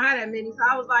because I don't have that many. So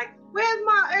I was like, where's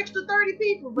my extra 30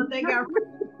 people? But they got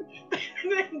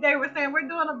they were saying we're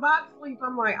doing a bot sweep.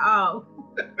 I'm like, oh.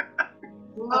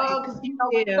 Oh, because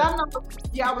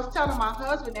I was telling my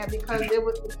husband that because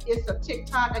it's a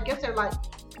TikTok. I guess they're like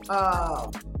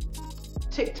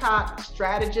TikTok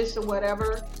strategists or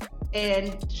whatever.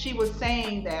 And she was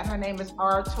saying that her name is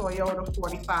R Toyota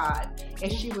 45, and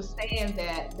she was saying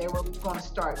that they were going to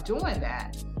start doing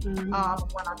that. When I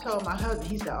told my husband,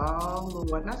 he said, "Oh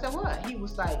Lord," and I said, "What?" He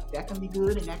was like, "That can be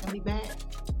good and that can be bad."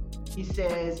 He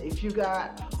says, "If you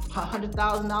got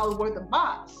 $100,000 worth of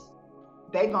bots,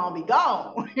 they gonna be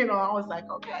gone." I was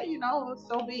like, okay,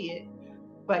 so be it.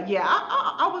 But yeah,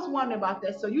 I was wondering about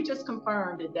that. So you just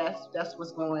confirmed that that's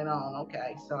what's going on.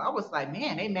 Okay. So I was like,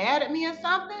 man, they mad at me or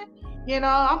something?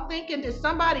 I'm thinking, did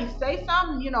somebody say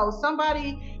something?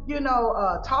 Somebody,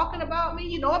 talking about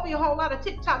me? It'd be a whole lot of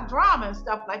TikTok drama and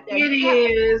stuff like that. It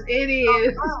is.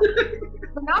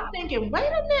 And I'm thinking,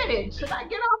 wait a minute, should I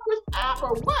get off this app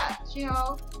or what?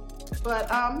 But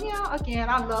again,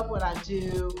 I love what I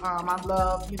do. I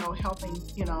love, helping,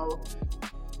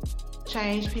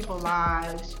 change people's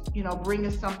lives,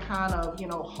 bringing some kind of,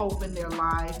 hope in their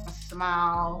life, a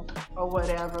smile or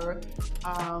whatever.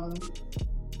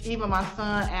 Even my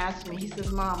son asked me, he says,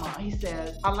 Mama, he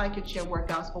says, I like your chair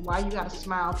workouts, but why you got to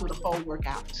smile through the whole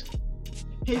workout?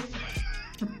 He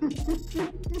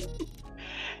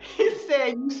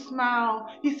said, you smile.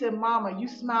 He said, Mama, you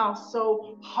smile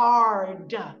so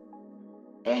hard.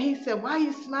 And he said, why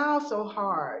you smile so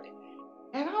hard?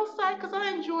 And I was like, because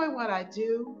I enjoy what I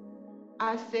do.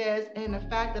 I says, and the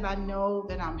fact that I know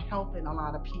that I'm helping a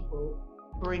lot of people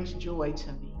brings joy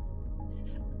to me.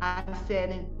 I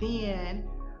said, and then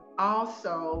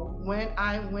also when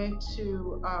I went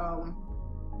to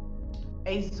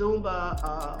a Zumba,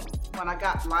 when I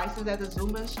got licensed as a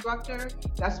Zumba instructor,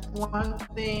 that's one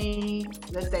thing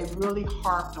that they really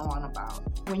harped on about.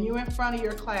 When you're in front of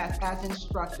your class as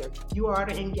instructor, you are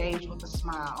to engage with a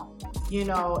smile.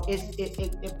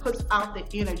 It puts out the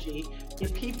energy.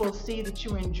 If people see that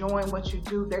you're enjoying what you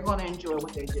do, they're going to enjoy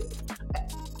what they do.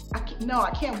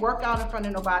 I can't work out in front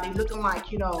of nobody looking like,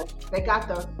 they got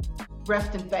the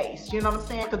resting face. You know what I'm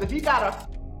saying? Because if you got a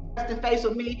resting face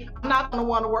with me, I'm not going to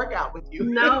want to work out with you.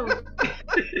 No.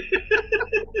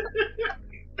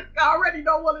 I already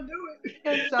don't want to do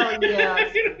it. So, yeah.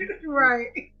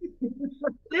 Right.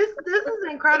 This is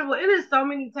incredible. It is so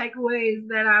many takeaways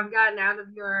that I've gotten out of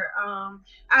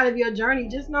your journey.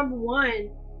 Just number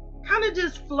one, kind of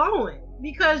just flowing,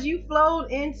 because you flowed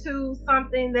into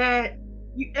something that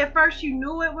at first you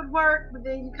knew it would work, but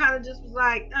then you kind of just was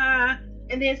like,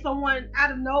 and then someone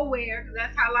out of nowhere, because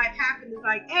that's how life happened, is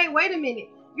like, hey, wait a minute,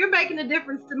 you're making a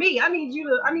difference to me. I need you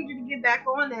to get back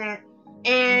on that.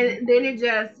 And then it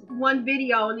just one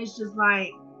video and it's just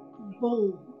like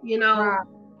boom,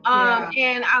 Right.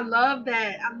 And I love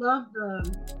that. I love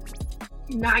the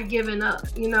not giving up,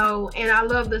 and I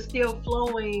love the still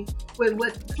flowing with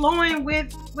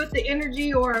the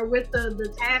energy or with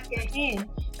the task at hand.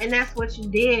 And that's what you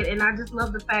did. And I just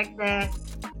love the fact that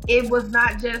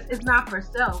it's not for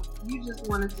self. You just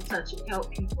wanted to touch and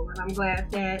help people. And I'm glad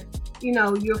that,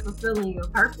 you're fulfilling your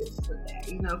purpose with that,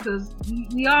 because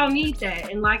we all need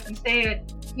that. And like you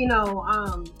said,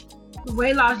 the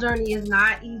weight loss journey is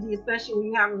not easy, especially when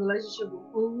you have a relationship with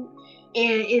food.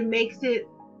 And it makes it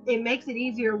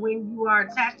easier when you are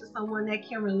attached to someone that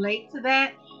can relate to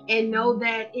that and know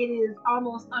that it is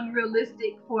almost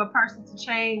unrealistic for a person to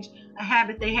change a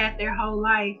habit they had their whole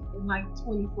life in like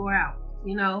 24 hours,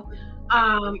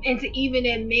 and to even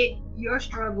admit your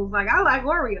struggles. Like, I like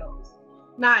Oreos,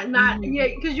 Not yeah,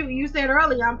 because you said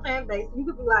earlier I'm plant-based. You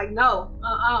could be like, no,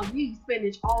 we eat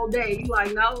spinach all day. You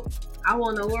like, no, I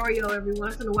want an Oreo every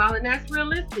once in a while, and that's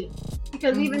realistic.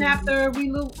 Because even after we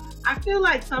lose, I feel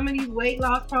like some of these weight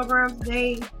loss programs,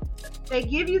 they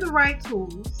give you the right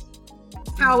tools.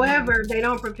 However, they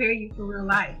don't prepare you for real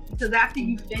life. Because after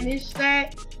you finish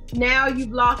that, now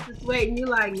you've lost this weight, and you're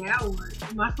like, now what?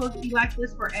 Am I supposed to be like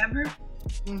this forever?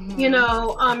 You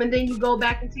know, and then you go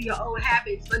back into your old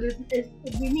habits. But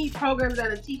we need programs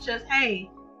that'll teach us, hey,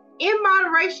 in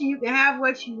moderation, you can have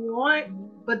what you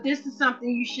want, but this is something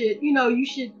you should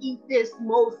eat this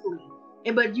mostly,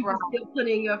 but you can still put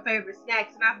in your favorite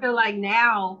snacks. And I feel like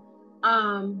now,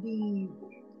 the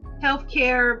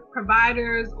healthcare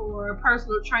providers or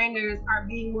personal trainers are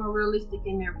being more realistic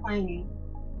in their planning,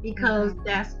 because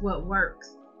that's what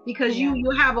works. Because you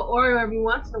have an Oreo every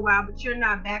once in a while, but you're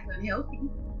not back unhealthy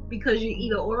because you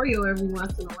eat an Oreo every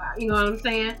once in a while. You know what I'm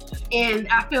saying? And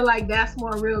I feel like that's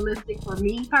more realistic for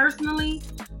me personally,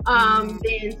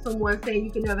 than someone saying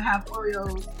you can never have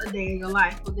Oreos a day in your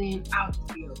life. Well, then I'll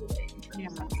just be overweight.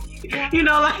 Yeah. You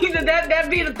know, like that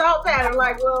be the thought pattern.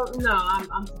 Like, well, no, I'm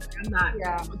not.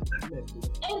 Yeah.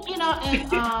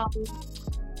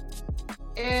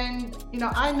 And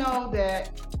I know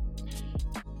that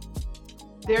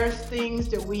there's things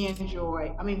that we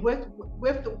enjoy. I mean, with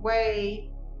the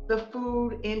way the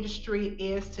food industry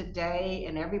is today,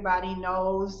 and everybody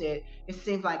knows that it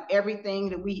seems like everything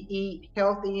that we eat,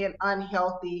 healthy and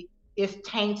unhealthy, is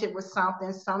tainted with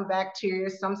something, some bacteria,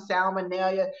 some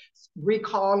salmonella,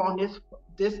 recall on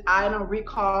this item,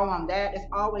 recall on that. It's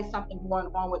always something going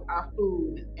on with our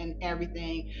food and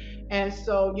everything. And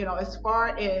so, as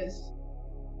far as,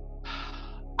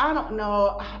 I don't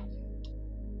know,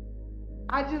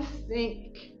 I just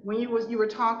think when you were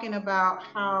talking about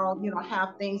how,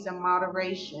 have things in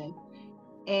moderation,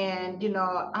 and,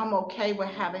 I'm okay with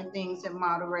having things in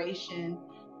moderation.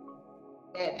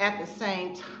 At the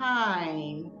same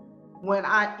time, when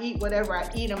I eat whatever I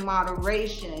eat in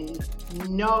moderation,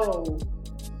 know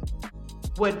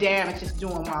what damage it's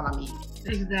doing while I'm eating.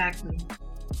 Exactly.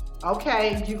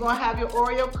 Okay, you're going to have your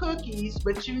Oreo cookies,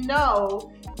 but you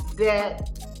know that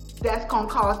that's going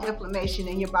to cause inflammation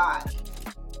in your body.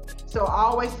 So I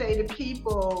always say to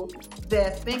people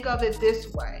that think of it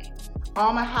this way: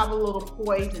 I'm going to have a little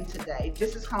poison today.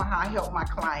 This is how I help my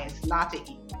clients not to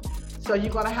eat. So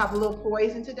you're going to have a little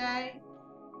poison today?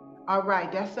 All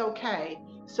right, that's okay.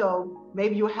 So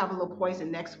maybe you'll have a little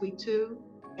poison next week too.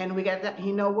 And we got that.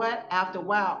 You know what? After a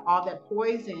while, all that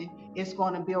poison is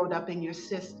going to build up in your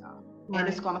system, and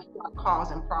it's going to start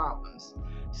causing problems.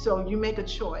 So you make a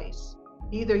choice.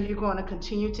 Either you're going to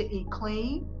continue to eat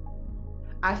clean,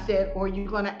 I said, or you're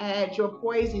going to add your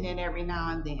poison in every now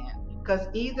and then. Because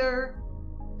either,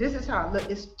 this is how it looks,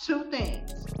 it's two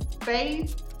things.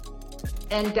 Faith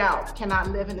and doubt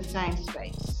cannot live in the same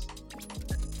space.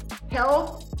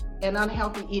 Health and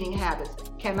unhealthy eating habits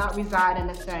cannot reside in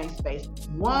the same space.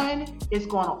 One is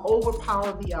going to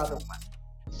overpower the other one.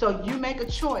 So you make a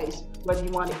choice whether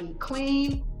you want to eat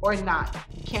clean or not.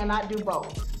 You cannot do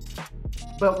both.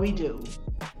 But we do.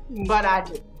 But I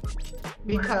do.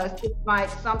 Because it's like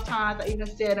sometimes I even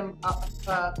said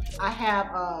I have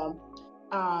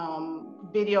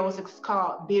videos, it's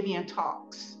called Vivian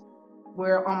Talks,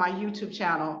 where on my YouTube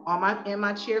channel, in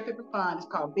my Chair Fit for Fun, it's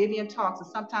called Vivian Talks. And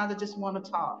sometimes I just want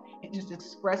to talk and just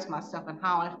express myself and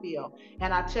how I feel.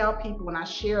 And I tell people when I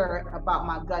share about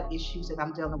my gut issues that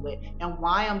I'm dealing with and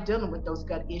why I'm dealing with those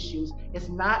gut issues, it's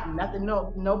not nothing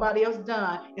nobody else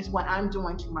done, it's what I'm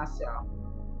doing to myself.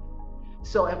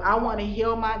 So if I want to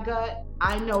heal my gut,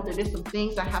 I know that there's some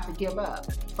things I have to give up.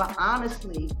 But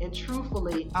honestly and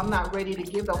truthfully, I'm not ready to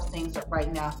give those things up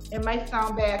right now. It may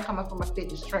sound bad coming from a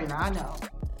fitness trainer, I know.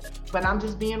 But I'm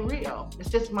just being real.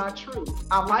 It's just my truth.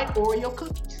 I like Oreo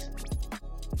cookies.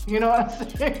 You know what I'm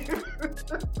saying?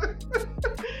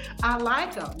 I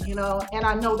like them, and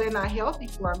I know they're not healthy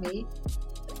for me.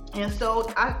 And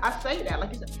so I say that,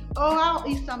 like you said, I'll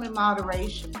eat some in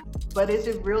moderation. But is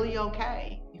it really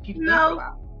okay?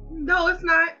 No, it's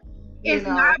not. It's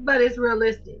not, but it's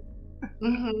realistic.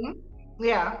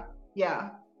 Yeah.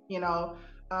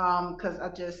 Because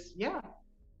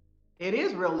it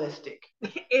is realistic.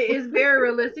 It is very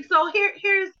realistic. So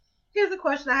here's a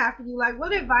question I have for you. Like,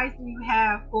 what advice do you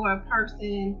have for a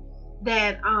person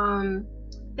that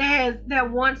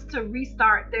wants to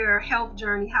restart their health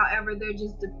journey? However, they're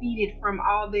just defeated from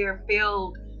all their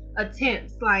failed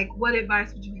attempts. Like, what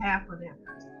advice would you have for them?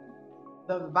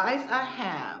 The advice I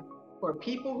have for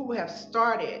people who have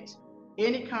started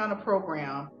any kind of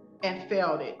program and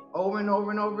failed it over and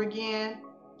over and over again: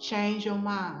 change your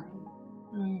mind.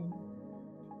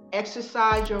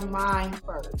 exercise your mind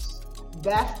first.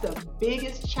 That's the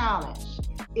biggest challenge,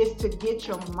 is to get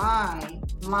your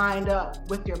mind lined up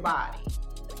with your body.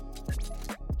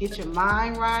 Get your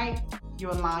mind right,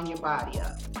 you'll line your body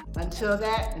up. Until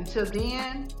then,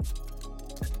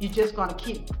 you're just gonna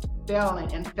keep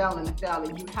failing and failing and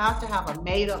failing. You have to have a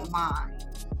made up mind,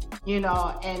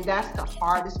 and that's the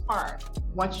hardest part.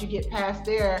 Once you get past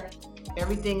there,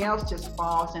 everything else just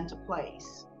falls into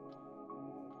place.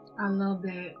 I love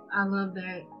that.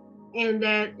 And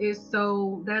that is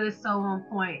so on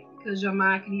point, because your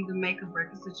mind can either make or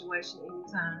break a situation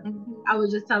anytime. Mm-hmm. I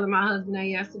was just telling my husband that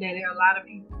yesterday. There are a lot of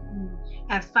people who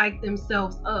have psyched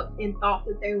themselves up and thought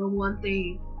that they were one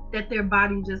thing, that their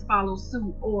body just follows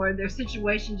suit, or their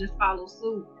situation just follows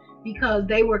suit, because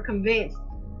they were convinced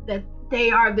that they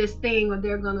are this thing or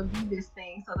they're going to be this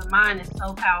thing. So the mind is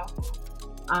so powerful.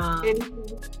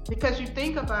 Because you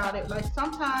think about it, like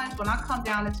sometimes when I come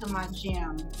down into my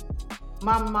gym,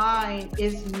 my mind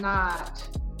is not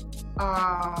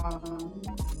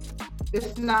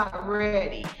it's not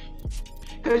ready,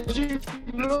 because you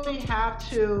really have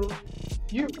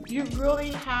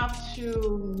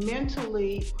to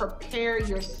mentally prepare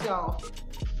yourself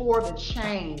for the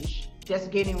change that's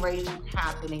getting ready to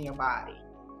happen in your body,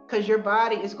 because your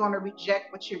body is going to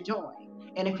reject what you're doing.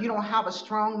 And if you don't have a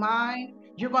strong mind,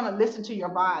 you're going to listen to your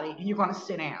body and you're going to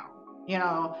sit down.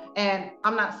 And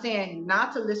I'm not saying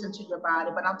not to listen to your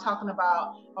body, but I'm talking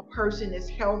about a person is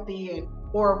healthy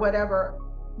or whatever.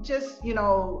 Just,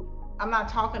 I'm not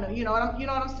talking to, you know what I'm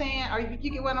saying?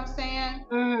 You get what I'm saying?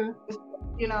 Mm-hmm.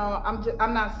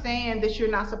 I'm not saying that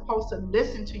you're not supposed to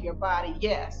listen to your body.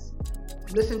 Yes,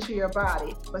 listen to your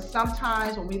body. But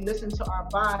sometimes when we listen to our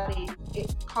body,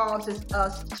 it causes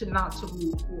us to not to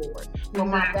move forward. When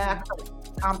my back hurts,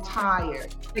 I'm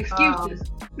tired. Excuses.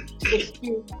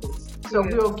 So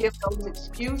we'll give those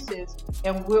excuses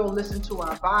and we'll listen to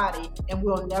our body and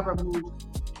we'll never move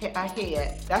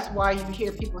ahead. That's why you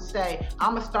hear people say,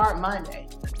 I'm gonna start Monday.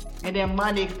 And then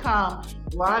Monday come,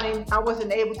 I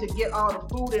wasn't able to get all the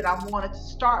food that I wanted to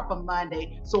start for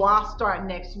Monday, so I'll start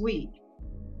next week.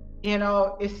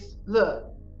 Look,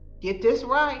 get this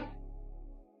right.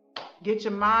 Get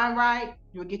your mind right,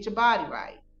 you'll get your body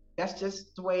right. That's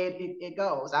just the way it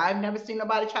goes. I've never seen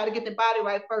nobody try to get the body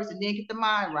right first and then get the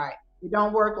mind right. It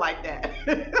don't work like that.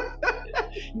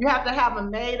 You have to have a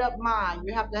made up mind.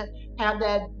 You have to have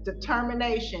that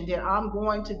determination that I'm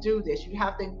going to do this. You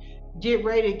have to get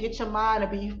ready to get your mind to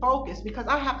be focused, because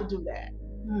I have to do that.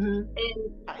 Mm-hmm.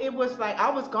 And it was like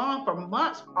I was gone for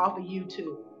months off of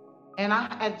YouTube. And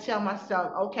I had to tell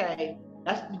myself, okay,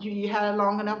 you had a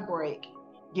long enough break.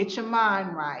 Get your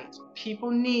mind right. People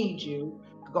need you.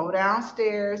 Go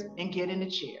downstairs and get in the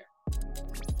chair.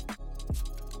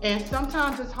 And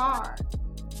sometimes it's hard.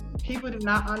 People do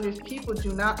not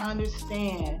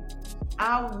understand.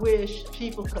 I wish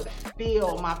people could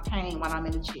feel my pain when I'm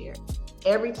in the chair.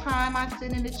 Every time I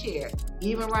sit in the chair,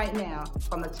 even right now,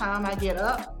 from the time I get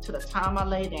up to the time I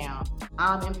lay down,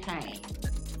 I'm in pain.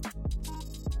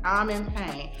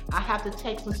 I have to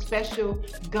take some special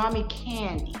gummy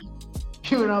candy,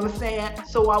 you know what I'm saying,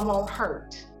 so I won't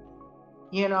hurt.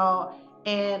 And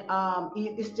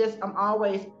it's just, I'm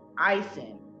always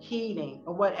icing, heating,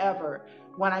 or whatever.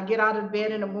 When I get out of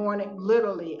bed in the morning,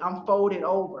 literally, I'm folded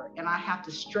over and I have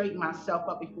to straighten myself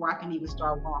up before I can even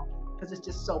start walking, because it's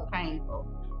just so painful.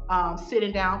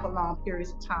 Sitting down for long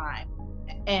periods of time.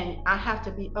 And I have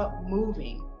to be up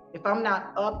moving. If I'm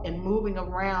not up and moving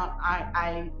around,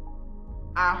 I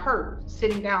hurt.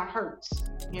 Sitting down hurts,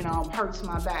 hurts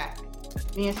my back.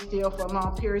 Being still for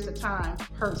long periods of time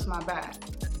hurts my back.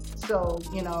 So,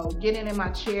 getting in my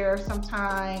chair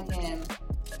sometime, and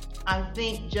I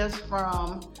think just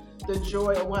from the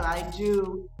joy of what I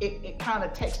do, it kind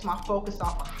of takes my focus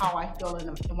off of how I feel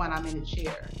when I'm in the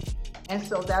chair. And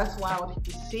so that's why when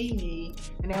people see me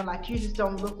and they're like, you just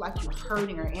don't look like you're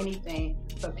hurting or anything,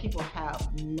 but people have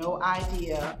no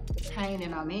idea the pain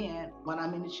that I'm in when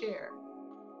I'm in the chair.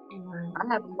 I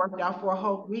haven't worked out for a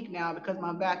whole week now because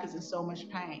my back is in so much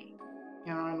pain.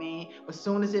 You know what I mean? But as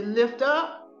soon as it lifts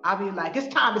up, I'll be like, it's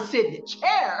time to sit in the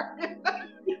chair.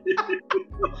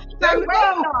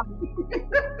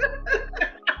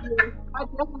 I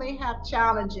definitely have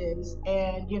challenges,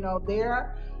 and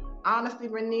honestly,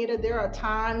 Renita, there are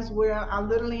times where I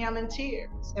literally am in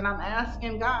tears, and I'm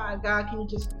asking God, can you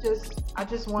I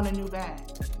just want a new back.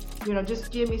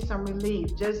 Just give me some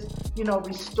relief. Just,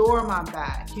 restore my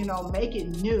back. Make it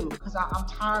new, because I'm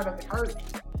tired of it hurting.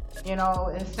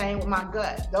 And same with my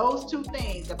gut. Those two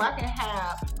things. If I can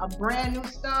have a brand new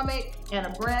stomach and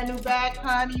a brand new back,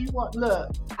 honey,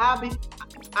 look,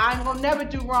 I'm gonna never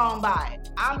do wrong by it.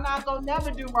 I'm not gonna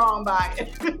never do wrong by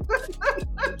it.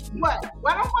 What?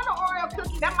 Well, I don't want an Oreo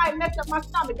cookie. That might mess up my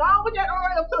stomach. Go on with that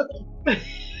Oreo cookie.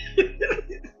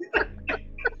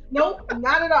 Nope,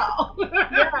 not at all.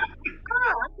 Yeah.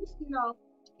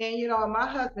 And my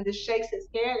husband just shakes his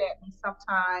head at me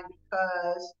sometimes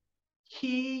because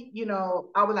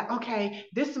I was like, okay,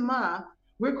 this month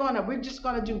we're just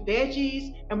gonna do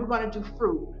veggies and we're gonna do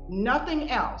fruit. Nothing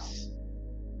else.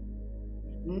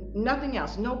 Nothing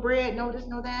else. No bread, no this,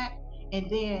 no that. And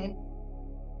then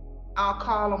I'll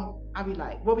call him. I'll be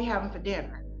like, what we having for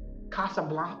dinner?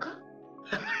 Casablanca?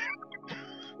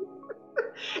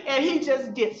 And he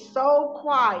just gets so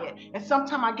quiet. And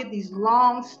sometimes I get these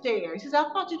long stares. He says, I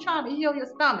thought you were trying to heal your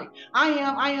stomach. I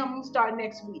am. We'll start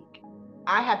next week.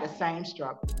 I have the same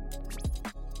struggle.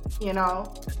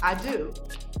 I do.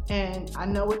 And I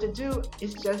know what to do.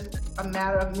 It's just a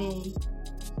matter of me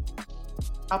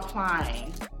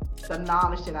applying the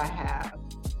knowledge that I have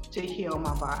to heal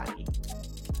my body.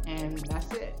 And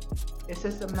that's it. It's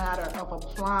just a matter of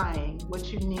applying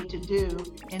what you need to do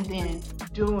and then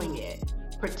doing it.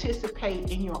 Participate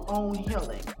in your own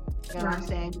healing. You know what I'm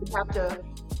saying?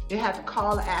 You have to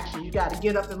call to action. You got to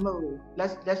get up and move.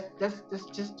 Let's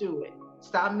just do it.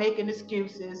 Stop making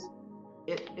excuses.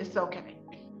 It's okay.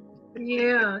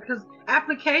 Yeah, because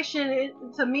application,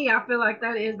 to me, I feel like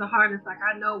that is the hardest. Like,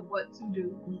 I know what to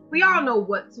do. We all know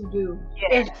what to do.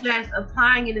 Yes. It's just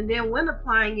applying it, and then when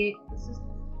applying it, it's just,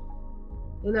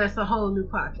 and that's a whole new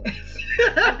podcast.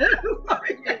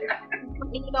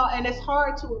 And it's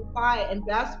hard to apply it, and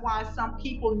that's why some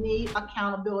people need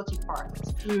accountability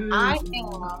partners. Mm-hmm. I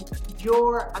am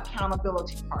your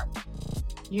accountability partner.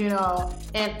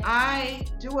 And I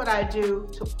do what I do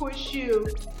to push you,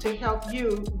 to help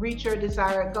you reach your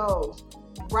desired goals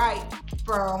right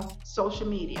from social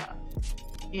media.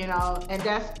 And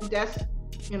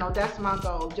that's my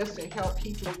goal, just to help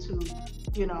people to,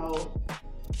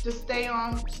 just stay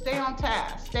on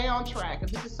task, stay on track.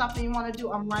 If this is something you want to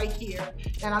do, I'm right here.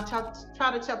 And I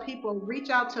try to tell people, reach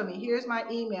out to me. Here's my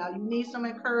email. You need some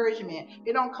encouragement.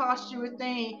 It don't cost you a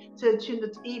thing to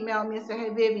email me and say, hey,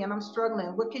 Vivian, I'm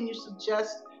struggling. What can you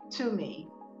suggest to me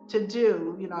to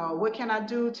do? What can I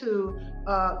do to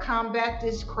combat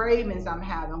these cravings I'm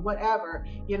having, whatever.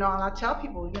 And I tell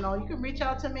people, you can reach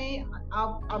out to me.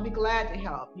 I'll be glad to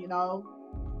help.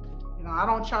 I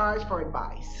don't charge for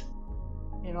advice.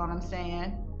 You know what I'm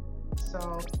saying?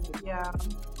 So, yeah.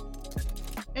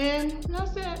 And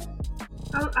that's it.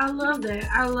 I love that.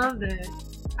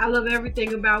 I love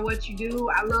everything about what you do.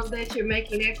 I love that you're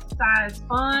making exercise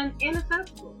fun and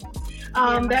accessible.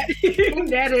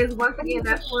 That is, once again,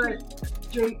 that's what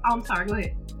I'm sorry, go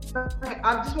ahead.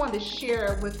 I just wanted to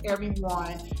share with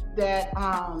everyone that,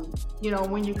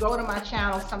 when you go to my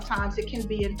channel, sometimes it can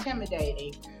be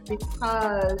intimidating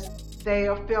because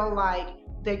they'll feel like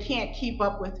they can't keep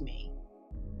up with me,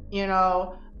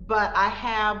 but I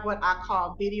have what I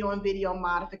call video and video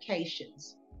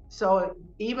modifications. So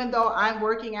even though I'm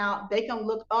working out, they can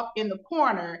look up in the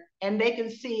corner and they can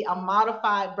see a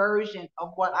modified version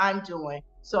of what I'm doing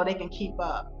so they can keep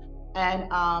up.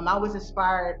 And I was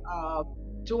inspired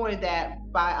doing that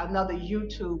by another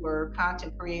YouTuber,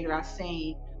 content creator I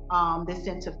seen that's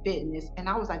into fitness. And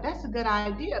I was like, that's a good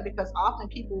idea, because often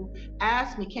people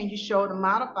ask me, can you show the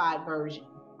modified version?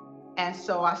 And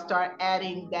so I start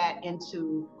incorporating that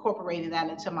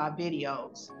into my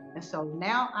videos. And so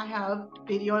now I have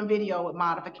video and video with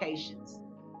modifications.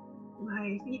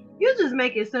 Nice. You just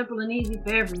make it simple and easy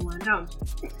for everyone, don't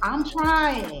you? I'm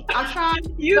trying.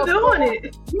 You're doing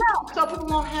it. Yeah, so people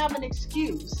won't have an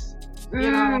excuse.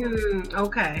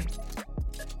 Okay.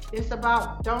 It's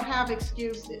about don't have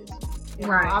excuses.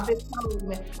 Right. I've been told,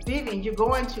 Vivian, you're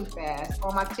going too fast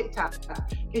on my TikTok.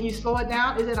 Can you slow it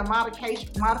down? Is it a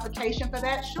modification for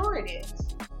that? Sure it is.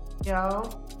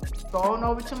 Go on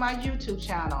over to my YouTube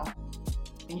channel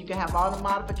and you can have all the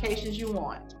modifications you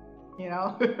want.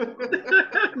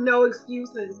 No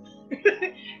excuses.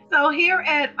 So here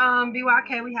at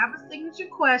BYK, we have a signature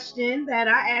question that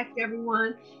I ask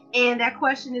everyone. And that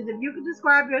question is, if you could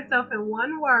describe yourself in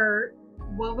one word,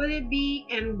 what would it be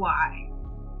and why?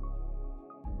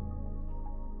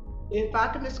 If I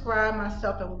could describe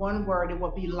myself in one word, it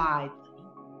would be lively.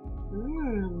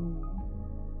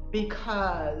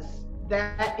 Because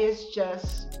that is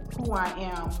just who I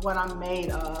am, what I'm made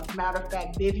of. Matter of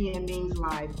fact, Vivian means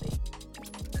lively.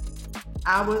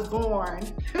 I was born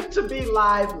to be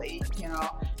lively,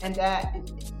 and that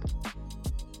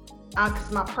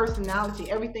Because my personality,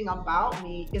 everything about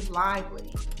me is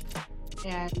lively.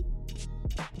 And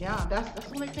yeah, that's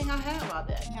the only thing I have about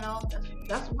that.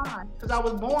 That's why. Because I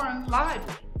was born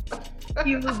lively.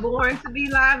 You were born to be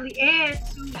lively and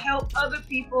to help other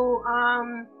people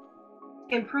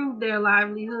improve their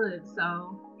livelihood.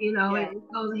 So, Yes.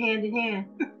 it goes hand in hand.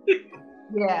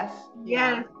 Yes.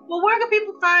 Yes. Well, where can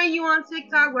people find you on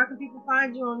TikTok? Where can people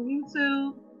find you on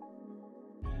YouTube?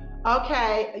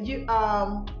 Okay, you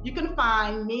can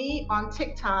find me on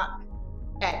TikTok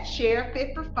at Share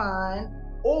Fit for Fun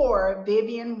or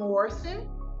Vivian Morrison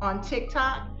on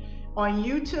TikTok. On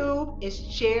YouTube, it's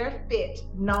Share Fit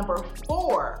number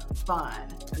 4 Fun,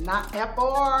 not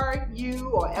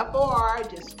FORU or FOR,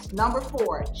 just number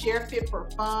 4, Share Fit for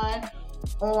Fun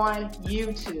on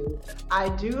YouTube. I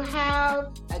do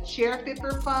have a Share Fit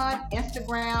for Fun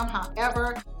Instagram.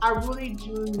 However, I really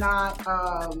do not,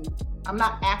 I'm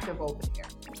not active over there.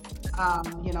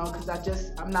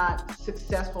 Because I'm not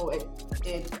successful at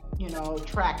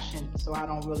traction, so I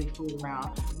don't really fool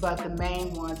around. But the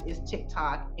main ones is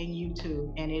TikTok and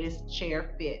YouTube, and it is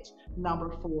Share Fit number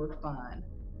 4 Fun.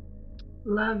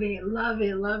 Love it, love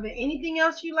it, love it. Anything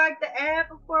else you'd like to add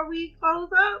before we close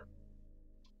up?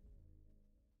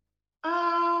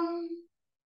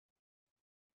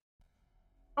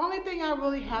 Only thing I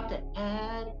really have to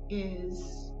add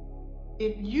is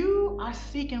if you are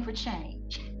seeking for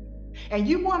change and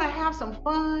you want to have some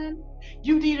fun,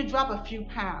 you need to drop a few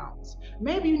pounds.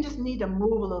 Maybe you just need to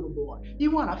move a little more.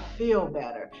 You want to feel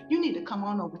better. You need to come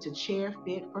on over to Chair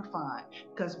Fit for Fun.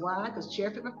 Because why? Because Chair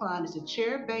Fit for Fun is a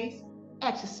chair-based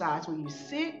exercise where you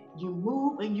sit, you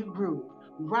move, and you groove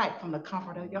right from the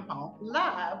comfort of your home,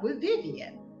 live with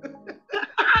Vivian.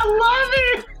 I love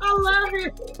it. I love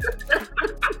it.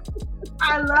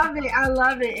 I love it. I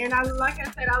love it. And like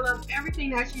I said, I love everything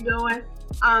that you're doing.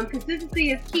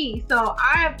 Consistency is key. So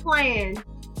I have planned,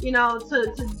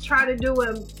 to try to do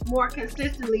it more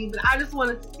consistently, but I just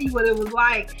wanted to see what it was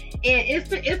like. And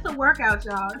it's a workout,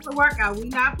 y'all. It's a workout. We're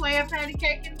not playing patty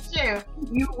cake in the chair.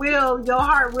 Your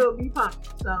heart will be pumping.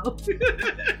 So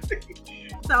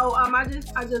So I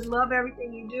just love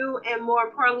everything you do, and more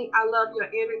importantly, I love your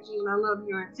energy and I love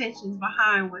your intentions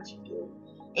behind what you do.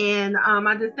 And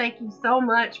I just thank you so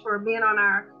much for being on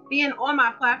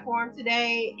my platform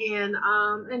today, and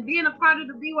being a part of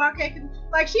the BYK.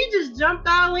 Like, she just jumped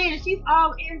all in. She's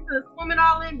all into swimming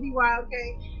all in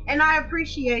BYK, and I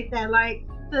appreciate that. Like,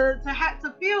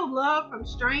 to feel love from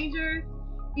strangers,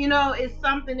 is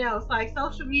something else. Like,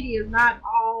 social media is not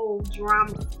all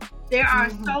drama. There are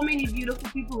so many beautiful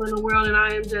people in the world, and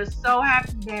I am just so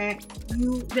happy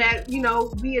that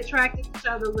we attracted each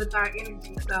other with our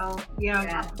energy. So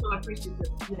I'm so appreciative.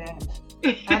 Yeah.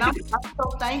 And I'm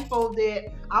so thankful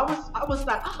that I was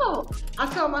like,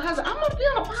 I told my husband, I'm gonna be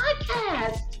on a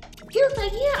podcast. He was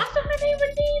like, yeah. I said, her name is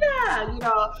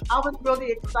Renita. I was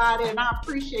really excited, and I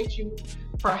appreciate you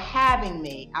for having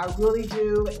me. I really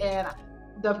do. And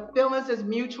the feelings is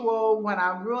mutual. When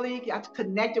I really got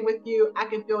connected with you, I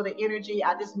can feel the energy.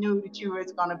 I just knew that you were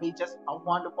going to be just a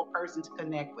wonderful person to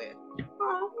connect with.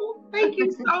 Oh, well, thank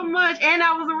you so much. And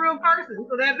I was a real person,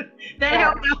 so that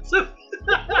helped out too.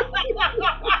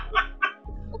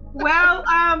 Well,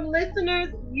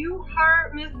 listeners, you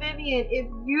heard Miss Vivian. If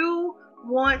you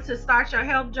want to start your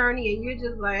health journey and you're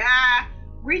just like,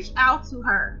 reach out to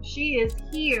her. She is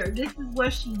here. This is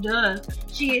what she does.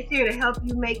 She is here to help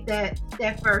you make that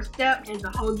first step and to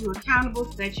hold you accountable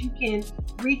so that you can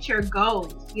reach your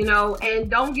goals, and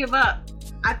don't give up.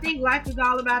 I think life is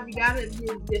all about, you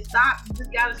stop. You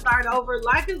just gotta start over.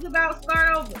 Life is about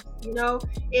start over.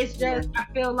 It's just, I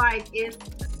feel like it's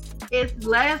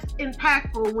less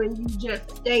impactful when you just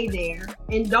stay there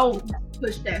and don't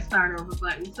push that start over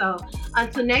button. So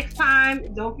until next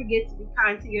time, don't forget to be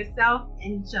kind to yourself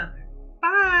and each other.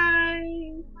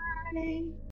 Bye. Bye.